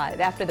joins us live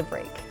after the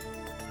break.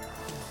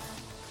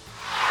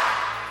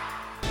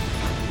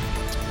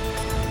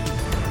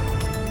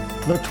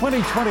 The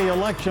 2020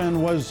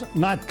 election was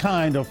not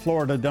kind to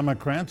Florida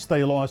Democrats.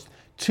 They lost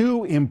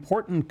 2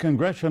 important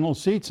congressional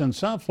seats in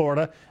South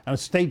Florida and a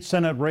state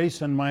Senate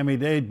race in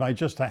Miami-Dade by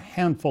just a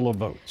handful of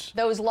votes.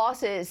 Those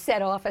losses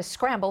set off a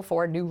scramble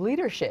for new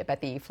leadership at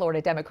the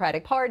Florida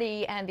Democratic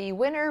Party, and the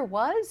winner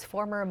was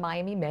former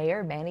Miami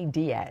Mayor Manny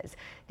Diaz.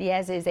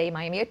 Diaz is a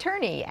Miami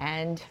attorney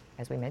and,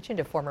 as we mentioned,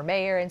 a former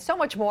mayor and so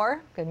much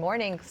more. Good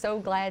morning. So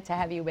glad to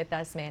have you with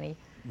us, Manny.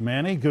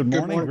 Manny, good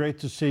morning. Great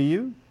to see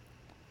you.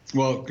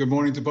 Well, good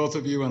morning to both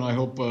of you, and I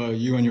hope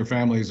you and your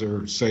families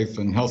are safe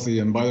and healthy.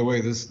 And by the way,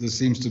 this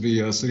seems to be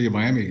a City of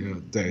Miami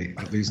day,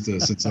 at least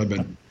since I've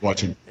been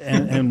watching.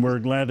 And we're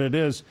glad it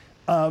is.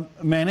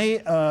 Manny,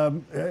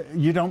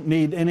 you don't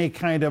need any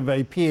kind of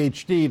a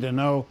PhD to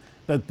know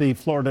that the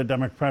Florida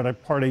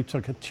Democratic Party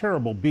took a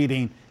terrible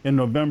beating in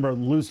November,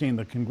 losing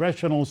the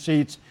congressional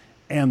seats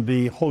and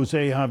the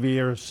Jose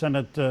Javier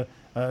Senate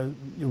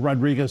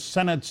Rodriguez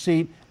Senate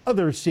seat,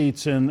 other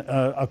seats in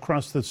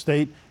across the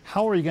state.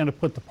 How are you going to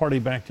put the party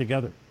back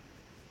together?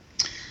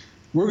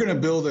 We're going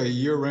to build a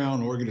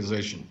year-round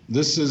organization.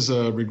 This is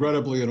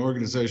regrettably an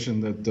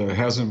organization that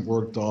hasn't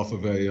worked off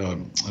of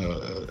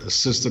a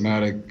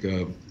systematic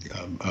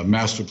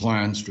master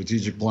plan,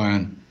 strategic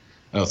plan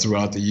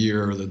throughout the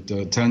year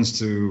that tends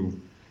to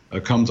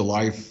come to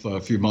life a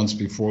few months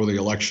before the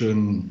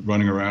election,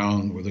 running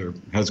around with their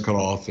heads cut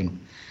off. And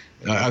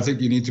I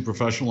think you need to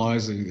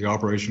professionalize the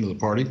operation of the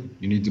party.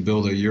 You need to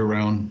build a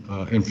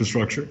year-round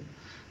infrastructure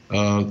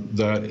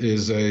that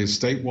is a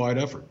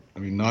statewide effort. I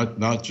mean,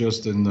 not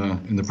just in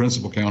the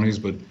principal counties,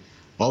 but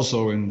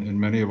also in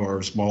many of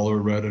our smaller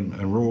red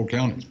and rural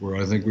counties, where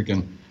I think we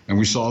can. And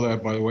we saw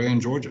that, by the way, in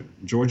Georgia.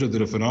 Georgia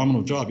did a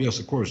phenomenal job. Yes,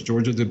 of course,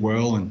 Georgia did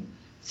well in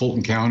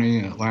Fulton County,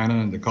 and Atlanta,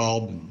 and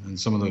DeKalb, and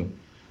some of the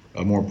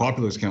more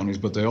populous counties.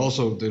 But they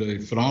also did a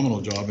phenomenal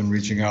job in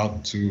reaching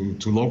out to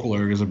local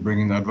areas and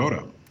bringing that vote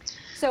out.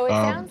 So it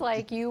sounds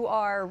like you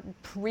are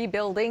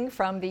rebuilding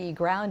from the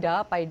ground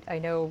up. I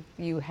know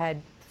you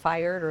had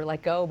fired or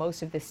let go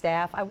most of the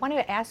staff. I wanted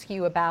to ask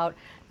you about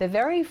the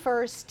very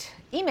first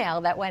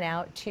email that went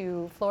out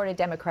to Florida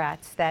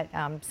Democrats that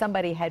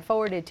somebody had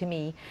forwarded to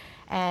me.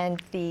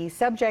 And the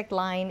subject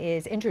line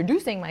is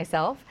introducing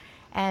myself.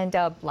 And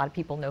a lot of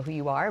people know who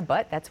you are,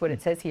 but that's what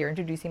it says here,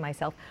 introducing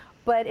myself.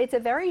 But it's a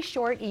very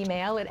short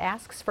email. It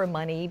asks for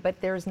money, but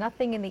there's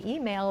nothing in the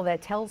email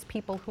that tells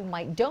people who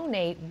might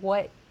donate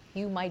what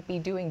you might be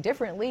doing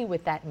differently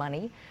with that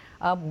money.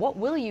 What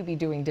will you be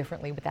doing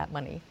differently with that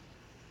money?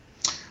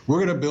 We're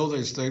going to build a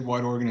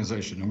statewide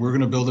organization, and we're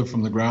going to build it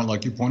from the ground,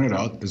 like you pointed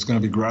out. It's going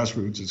to be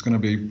grassroots. It's going to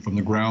be from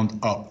the ground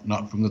up,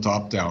 not from the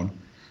top down.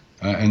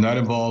 And that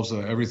involves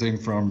everything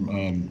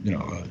from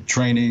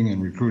training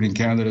and recruiting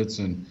candidates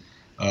and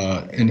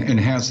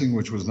enhancing,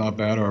 which was not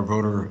bad. Our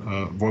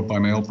vote by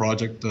mail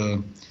project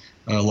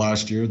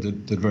last year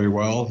did very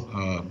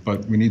well.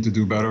 But we need to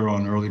do better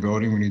on early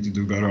voting. We need to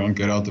do better on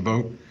get out the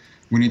vote.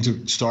 We need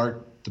to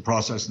start the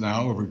process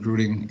now of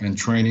recruiting and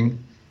training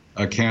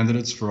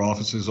candidates for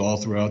offices all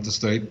throughout the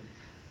state.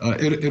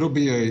 It'll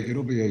be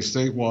a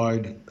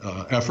statewide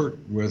effort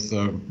with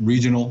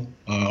regional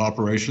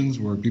operations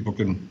where people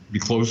can be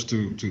close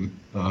to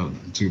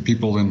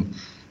people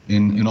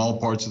in all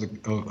parts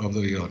of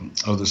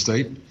the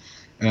state.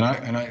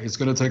 And it's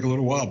going to take a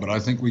little while, but I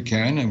think we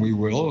can and we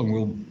will,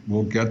 and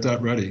we'll get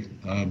that ready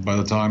by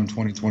the time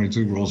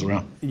 2022 rolls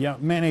around. Yeah,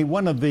 Manny,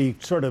 one of the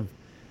sort of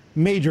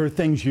major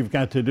things you've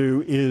got to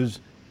do is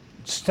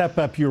step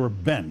up your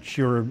bench,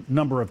 your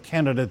number of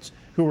candidates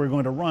who are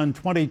going to run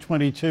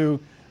 2022.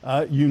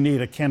 You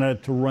need a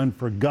candidate to run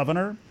for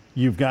governor.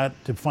 You've got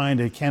to find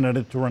a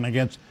candidate to run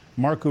against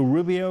Marco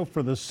Rubio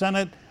for the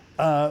Senate.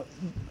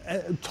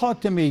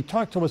 Talk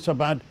to us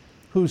about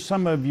who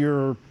some of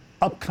your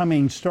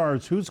upcoming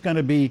stars, who's going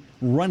to be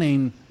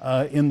running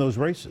in those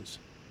races.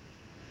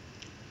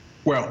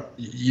 Well,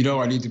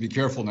 I need to be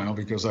careful now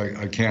because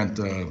I can't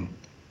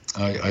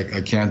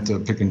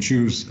pick and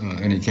choose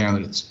any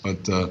candidates,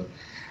 but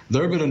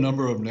there have been a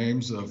number of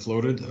names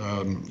floated.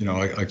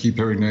 I keep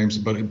hearing names,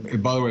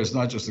 but by the way, it's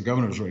not just the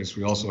governor's race.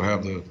 We also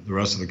have the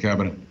rest of the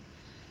cabinet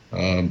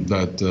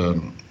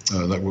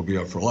that will be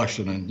up for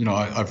election. And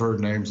I've heard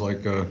names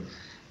like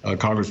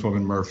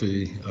Congresswoman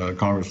Murphy,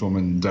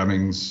 Congresswoman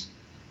Demings,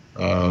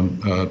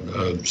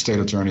 State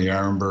Attorney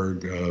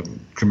Arenberg,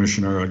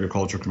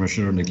 Agriculture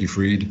Commissioner Nikki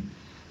Fried,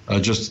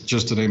 just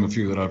to name a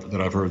few that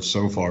I've heard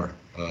so far.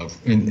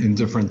 In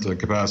different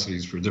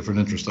capacities for different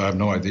interests. I have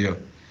no idea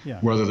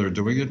whether they're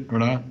doing it or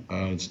not,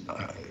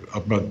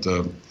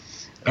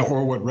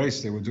 or what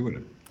race they would do it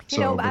in.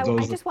 I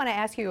just want to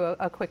ask you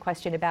a quick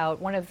question about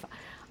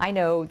I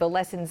know the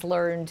lessons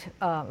learned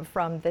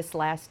from this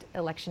last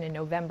election in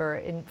November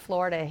in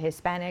Florida,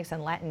 Hispanics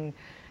and Latin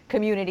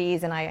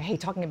communities, and I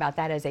hate talking about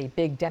that as a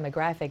big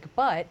demographic,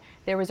 but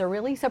there was a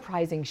really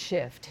surprising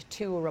shift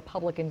to a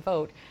Republican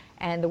vote.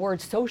 And the word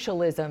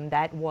socialism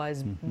that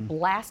was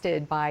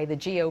blasted by the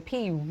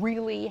GOP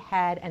really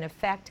had an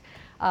effect.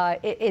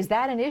 Is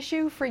that an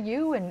issue for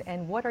you,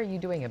 and what are you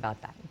doing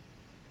about that?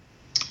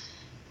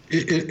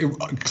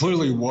 It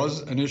clearly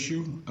was an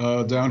issue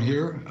down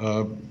here.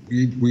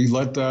 We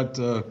let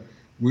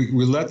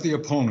we let the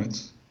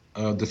opponent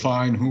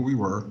define who we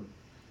were.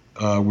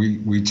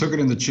 We took it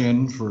in the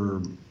chin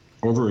for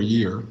over a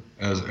year,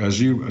 as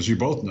you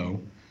both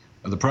know.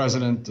 The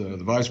president, the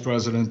vice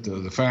president,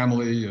 the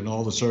family, and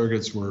all the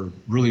surrogates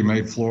really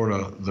made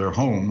Florida their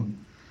home,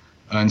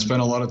 and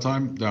spent a lot of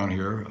time down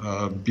here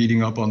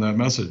beating up on that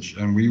message.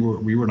 And we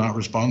were not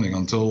responding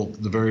until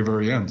the very,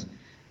 very end.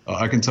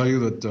 I can tell you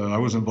that I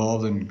was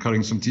involved in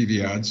cutting some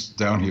TV ads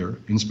down here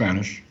in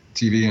Spanish,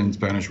 TV and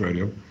Spanish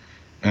radio,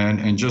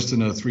 and just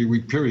in a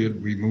 3-week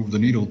period, we moved the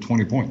needle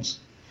 20 points.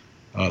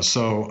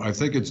 So I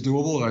think it's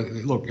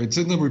doable. Look, it's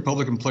in the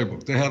Republican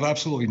playbook. They have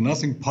absolutely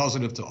nothing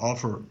positive to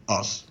offer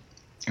us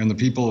and the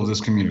people of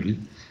this community.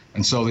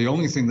 And so the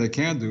only thing they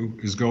can do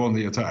is go on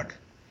the attack.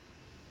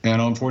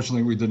 And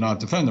unfortunately, we did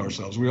not defend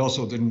ourselves. We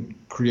also didn't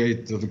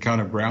create the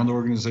kind of ground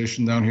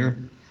organization down here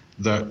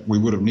that we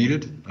would have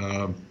needed.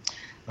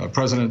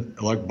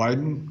 President-elect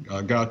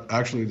Biden got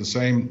actually the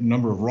same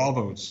number of raw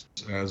votes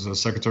as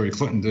Secretary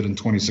Clinton did in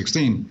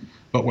 2016.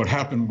 But what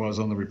happened was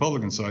on the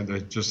Republican side,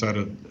 they just had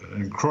an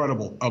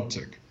incredible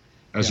uptick.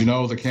 As you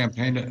know, the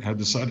campaign had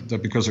decided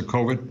that because of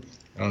COVID,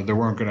 they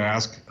weren't going to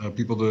ask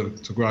people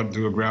to go out and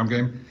do a ground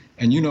game.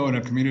 And you know, in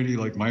a community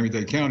like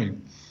Miami-Dade County,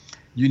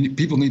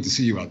 people need to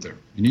see you out there.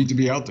 You need to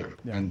be out there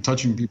and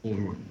touching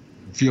people,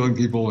 feeling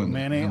people, and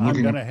Manny, and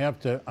I'm going to have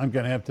to.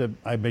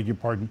 I beg your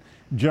pardon.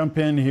 Jump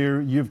in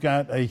here. You've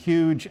got a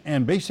huge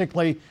and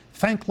basically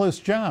thankless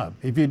job.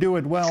 If you do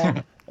it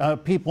well,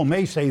 people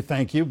may say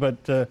thank you,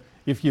 but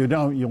if you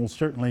don't, you'll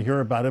certainly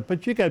hear about it.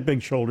 But you got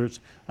big shoulders.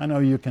 I know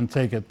you can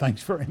take it.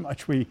 Thanks very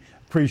much. We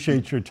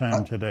appreciate your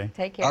time today.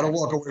 Take care. I don't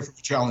walk away from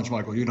a challenge,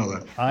 Michael. You know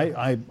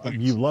that.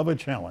 You love a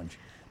challenge.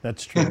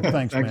 That's true.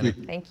 Thanks, Thank Manny.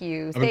 you. Thank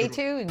you. Stay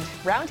tuned.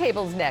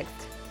 Roundtable's next.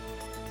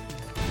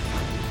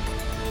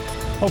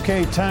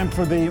 Okay, time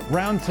for the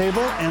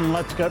roundtable, and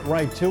let's get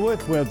right to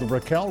it with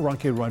Raquel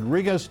Rocky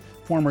Rodriguez,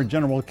 former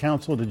general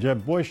counsel to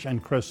Jeb Bush,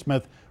 and Chris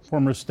Smith,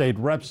 former state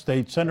rep,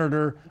 state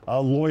senator,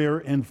 a lawyer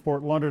in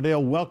Fort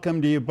Lauderdale.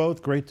 Welcome to you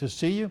both. Great to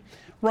see you.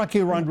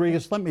 Rocky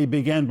Rodriguez, let me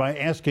begin by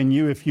asking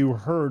you if you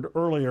heard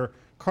earlier,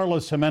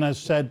 Carlos Jimenez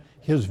said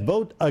his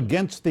vote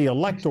against the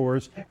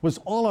electors was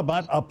all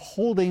about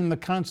upholding the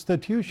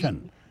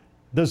Constitution.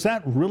 Does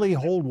that really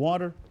hold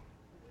water?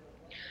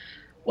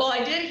 Well,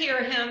 I did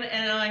hear him,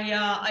 and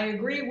I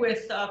agree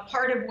with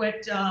part of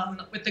what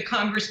the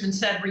congressman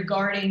said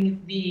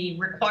regarding the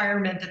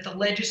requirement that the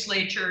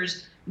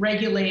legislatures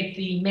regulate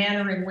the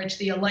manner in which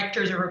the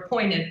electors are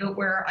appointed. But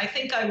where I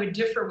think I would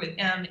differ with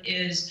him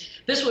is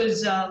this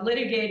was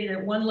litigated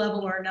at one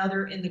level or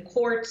another in the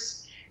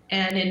courts.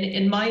 And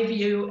in my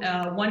view,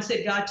 once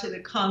it got to the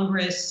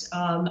Congress,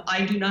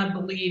 I do not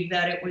believe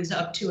that it was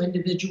up to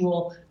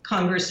individual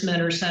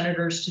congressmen or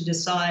senators to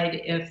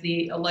decide if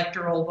the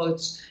electoral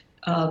votes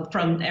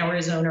from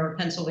Arizona or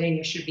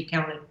Pennsylvania should be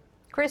counted.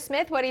 Chris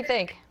Smith, what do you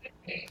think?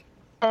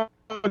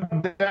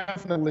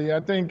 Definitely. I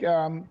think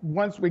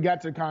once we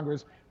got to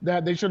Congress,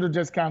 that they should have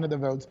just counted the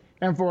votes.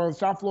 And for a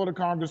South Florida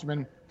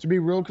congressman to be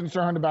real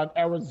concerned about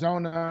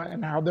Arizona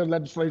and how their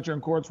legislature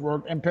and courts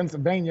work, and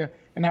Pennsylvania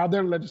and how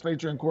their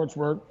legislature and courts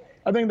work,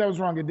 I think that was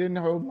wrong. It didn't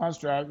hold my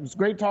stride. It was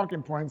great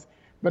talking points,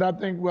 but I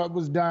think what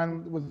was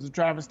done was a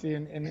travesty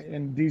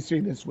in D.C.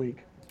 this week.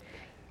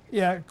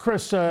 Yeah,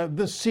 Chris,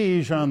 this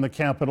siege on the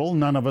Capitol,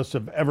 none of us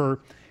have ever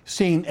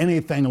seen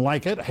anything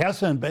like it.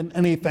 Hasn't been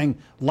anything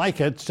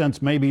like it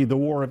since maybe the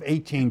War of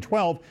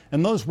 1812.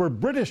 And those were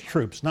British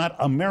troops, not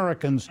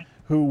Americans,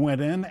 who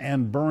went in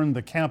and burned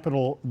the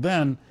Capitol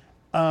then.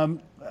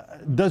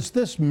 Does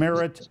this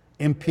merit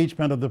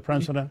impeachment of the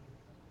president?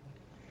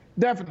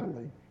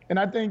 Definitely. And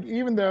I think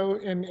even though,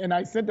 and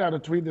I sent out a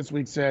tweet this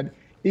week, said,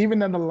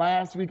 even in the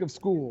last week of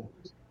school,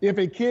 if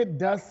a kid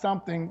does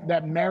something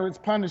that merits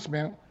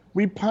punishment,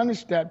 we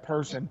punish that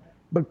person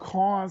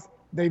because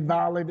they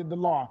violated the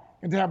law.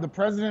 And to have the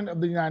President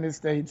of the United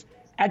States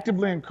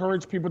actively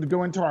encourage people to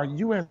go into our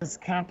U.S.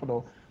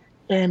 Capitol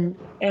and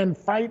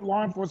fight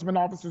law enforcement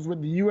officers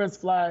with the U.S.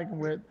 flag and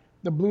with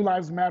the Blue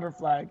Lives Matter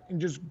flag and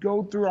just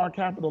go through our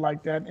Capitol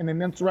like that in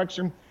an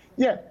insurrection,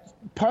 yeah,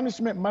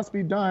 punishment must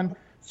be done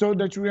so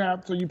that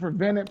you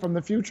prevent it from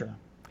the future.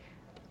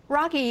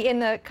 Rocky, in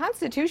the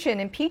Constitution,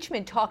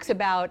 impeachment talks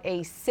about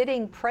a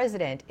sitting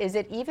president. Is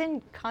it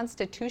even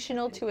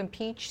constitutional to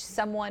impeach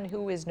someone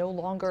who is no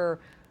longer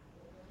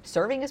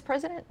serving as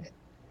president?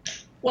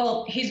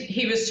 Well,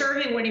 he was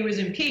serving when he was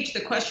impeached.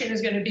 The question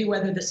is going to be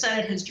whether the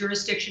Senate has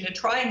jurisdiction to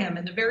try him.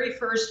 And the very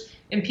first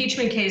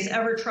impeachment case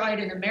ever tried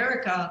in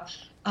America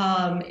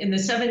in the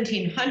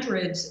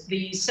 1700s,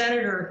 the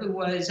senator who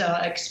was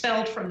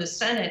expelled from the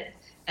Senate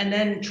and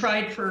then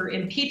tried for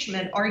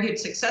impeachment argued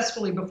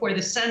successfully before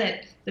the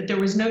Senate that there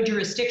was no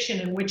jurisdiction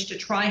in which to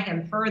try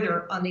him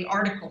further on the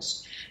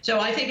articles.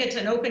 So I think it's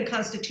an open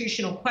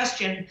constitutional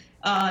question.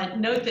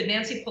 Note that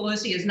Nancy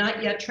Pelosi has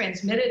not yet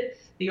transmitted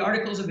the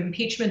articles of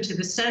impeachment to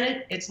the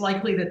Senate. It's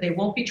likely that they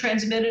won't be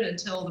transmitted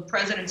until the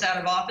president's out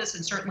of office,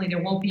 and certainly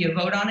there won't be a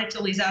vote on it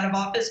till he's out of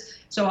office.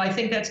 So I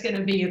think that's going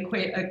to be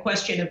a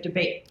question of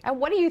debate. And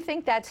what do you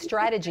think that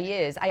strategy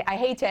is? I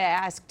hate to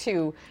ask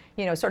to,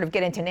 sort of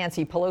get into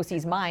Nancy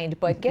Pelosi's mind,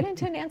 but get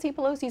into Nancy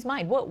Pelosi's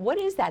mind. What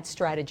is that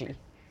strategy?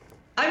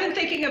 I've been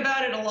thinking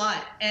about it a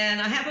lot,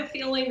 and I have a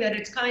feeling that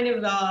it's kind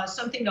of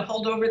something to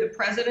hold over the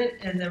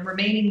president in the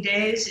remaining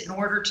days in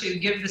order to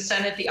give the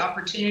Senate the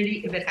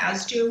opportunity, if it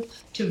has to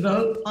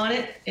vote on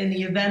it in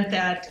the event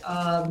that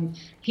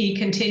he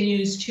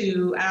continues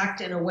to act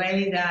in a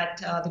way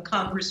that the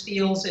Congress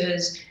feels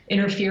is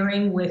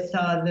interfering with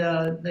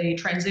the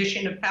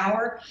transition of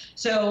power.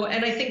 So,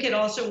 and I think it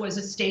also was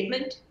a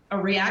statement, a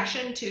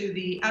reaction to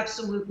the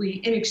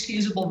absolutely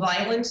inexcusable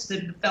violence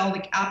that befell the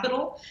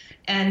Capitol,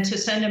 and to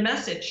send a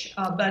message.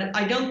 But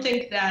I don't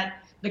think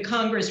that the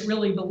Congress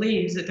really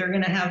believes that they're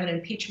going to have an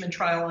impeachment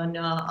trial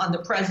on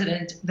the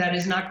president that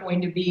is not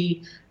going to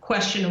be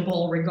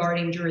questionable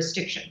regarding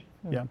jurisdiction.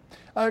 Yeah.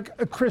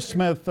 Chris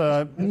Smith,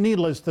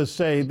 needless to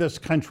say, this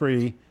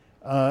country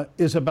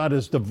is about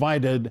as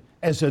divided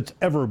as it's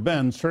ever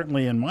been,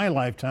 certainly in my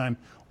lifetime.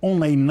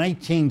 Only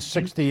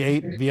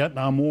 1968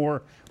 Vietnam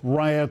War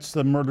riots,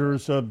 the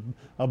murders of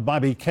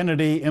Bobby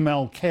Kennedy,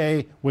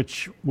 MLK,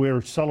 which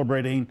we're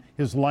celebrating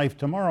his life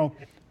tomorrow.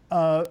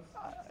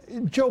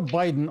 Joe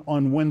Biden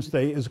on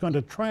Wednesday is going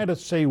to try to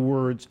say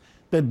words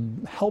that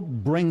help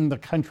bring the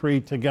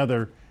country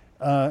together.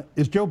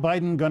 Is Joe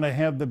Biden going to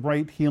have the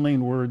right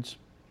healing words?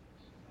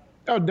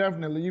 Oh,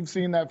 definitely. You've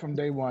seen that from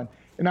day one.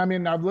 And I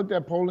mean, I've looked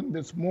at polling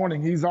this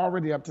morning. He's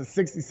already up to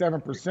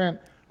 67%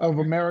 of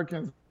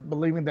Americans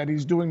believing that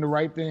he's doing the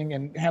right thing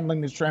and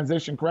handling this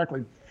transition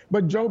correctly.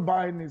 But Joe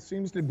Biden, it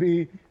seems to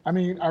be, I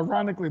mean,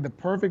 ironically, the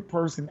perfect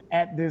person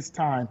at this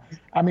time.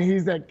 I mean,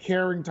 he's that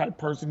caring type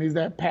person. He's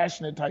that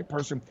passionate type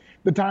person.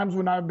 The times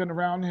when I've been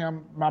around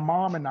him, my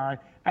mom and I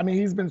mean,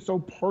 he's been so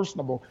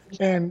personable.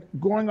 And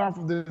going off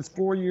of this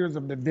 4 years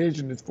of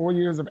division, this 4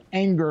 years of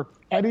anger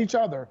at each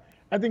other,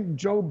 I think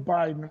Joe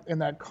Biden in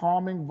that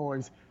calming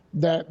voice,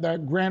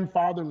 that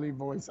grandfatherly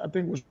voice, I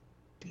think was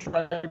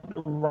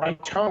the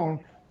right tone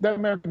that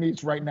America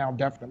needs right now,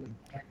 definitely.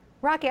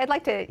 Rocky, I'd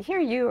like to hear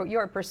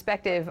your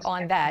perspective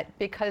on that,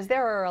 because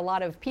there are a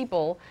lot of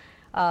people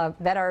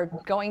that are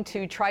going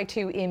to try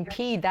to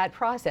impede that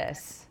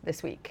process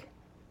this week.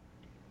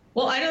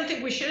 Well, I don't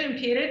think we should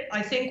impede it.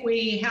 I think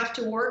we have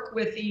to work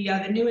with the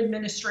new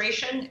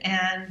administration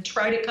and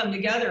try to come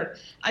together.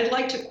 I'd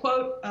like to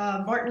quote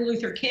Martin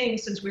Luther King,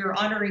 since we were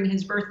honoring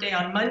his birthday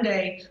on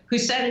Monday, who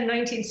said in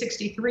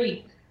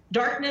 1963,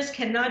 "Darkness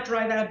cannot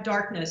drive out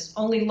darkness.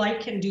 Only light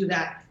can do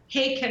that.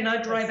 Hate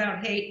cannot drive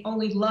out hate.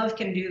 Only love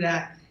can do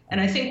that." And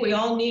I think we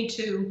all need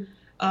to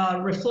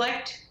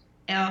reflect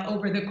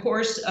over the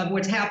course of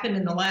what's happened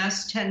in the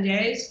last 10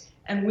 days.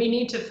 And we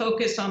need to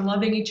focus on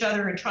loving each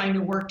other and trying to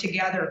work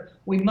together.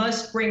 We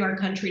must bring our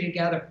country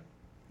together.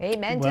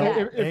 Amen to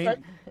that.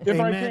 If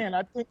I can,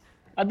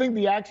 I think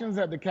the actions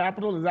at the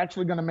Capitol is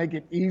actually going to make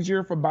it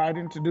easier for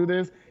Biden to do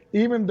this.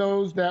 Even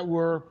those that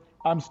were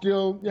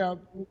still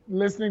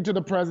listening to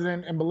the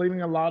president and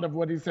believing a lot of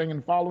what he's saying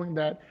and following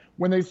that,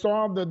 when they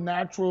saw the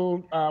natural,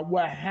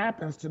 what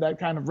happens to that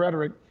kind of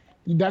rhetoric,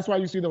 that's why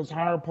you see those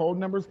higher poll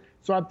numbers.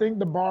 So I think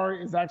the bar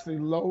is actually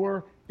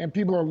lower, and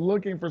people are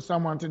looking for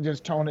someone to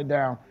just tone it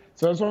down.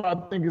 So that's why I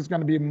think it's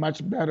going to be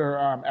much better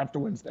after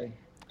Wednesday,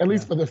 at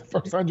least for the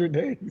first 100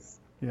 days.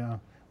 Yeah.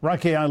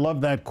 Rocky, I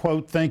love that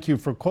quote. Thank you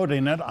for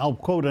quoting it. I'll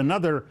quote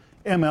another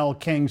M.L.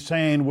 King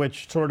saying,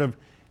 which sort of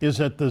is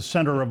at the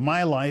center of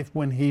my life,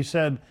 when he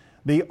said,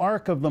 "The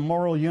arc of the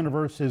moral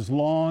universe is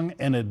long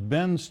and it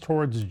bends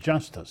towards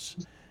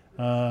justice."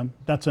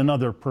 That's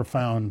another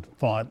profound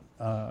thought.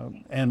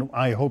 And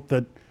I hope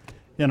that,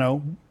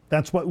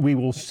 that's what we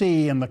will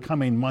see in the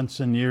coming months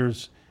and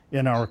years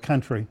in our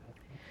country.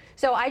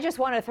 So I just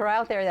want to throw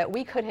out there that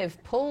we could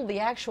have pulled the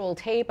actual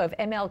tape of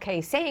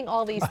MLK saying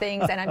all these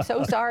things, and I'm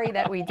so sorry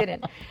that we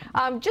didn't.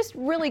 Just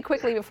really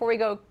quickly before we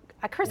go,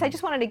 Chris, I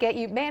just wanted to get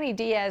you, Manny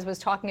Diaz was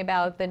talking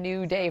about the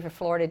new day for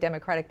Florida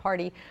Democratic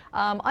Party.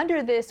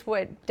 Under this,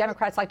 what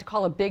Democrats like to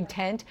call a big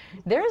tent,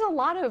 there's a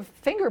lot of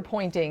finger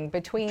pointing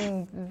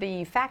between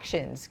the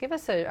factions. Give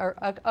us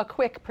a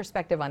quick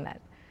perspective on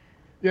that.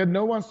 Yeah,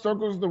 no one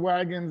circles the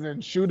wagons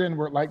and shoot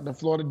inward like the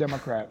Florida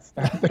Democrats.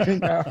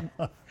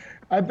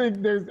 I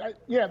think there's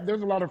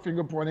a lot of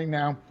finger pointing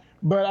now,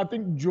 but I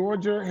think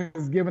Georgia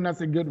has given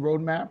us a good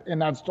roadmap,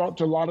 and I've talked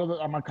to a lot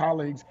of my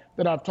colleagues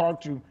that I've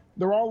talked to.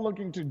 They're all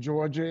looking to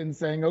Georgia and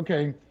saying,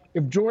 okay,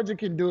 if Georgia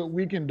can do it,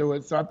 we can do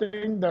it. So I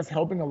think that's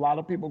helping a lot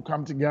of people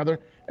come together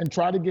and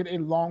try to get a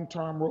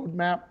long-term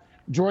roadmap.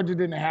 Georgia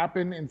didn't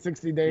happen in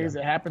 60 days.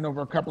 Yeah. It happened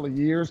over a couple of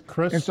years.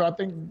 Chris, and so I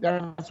think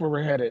that's where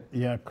we're headed.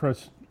 Yeah,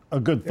 Chris, a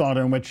good thought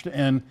in which to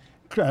end.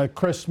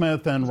 Chris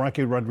Smith and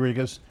Rocky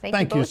Rodriguez,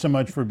 thank you so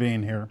much for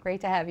being here.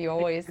 Great to have you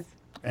always.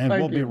 And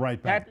we'll be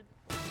right back.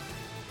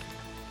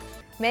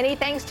 Many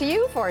thanks to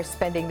you for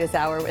spending this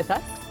hour with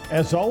us.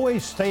 As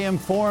always, stay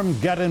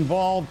informed, get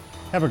involved.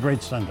 Have a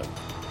great Sunday.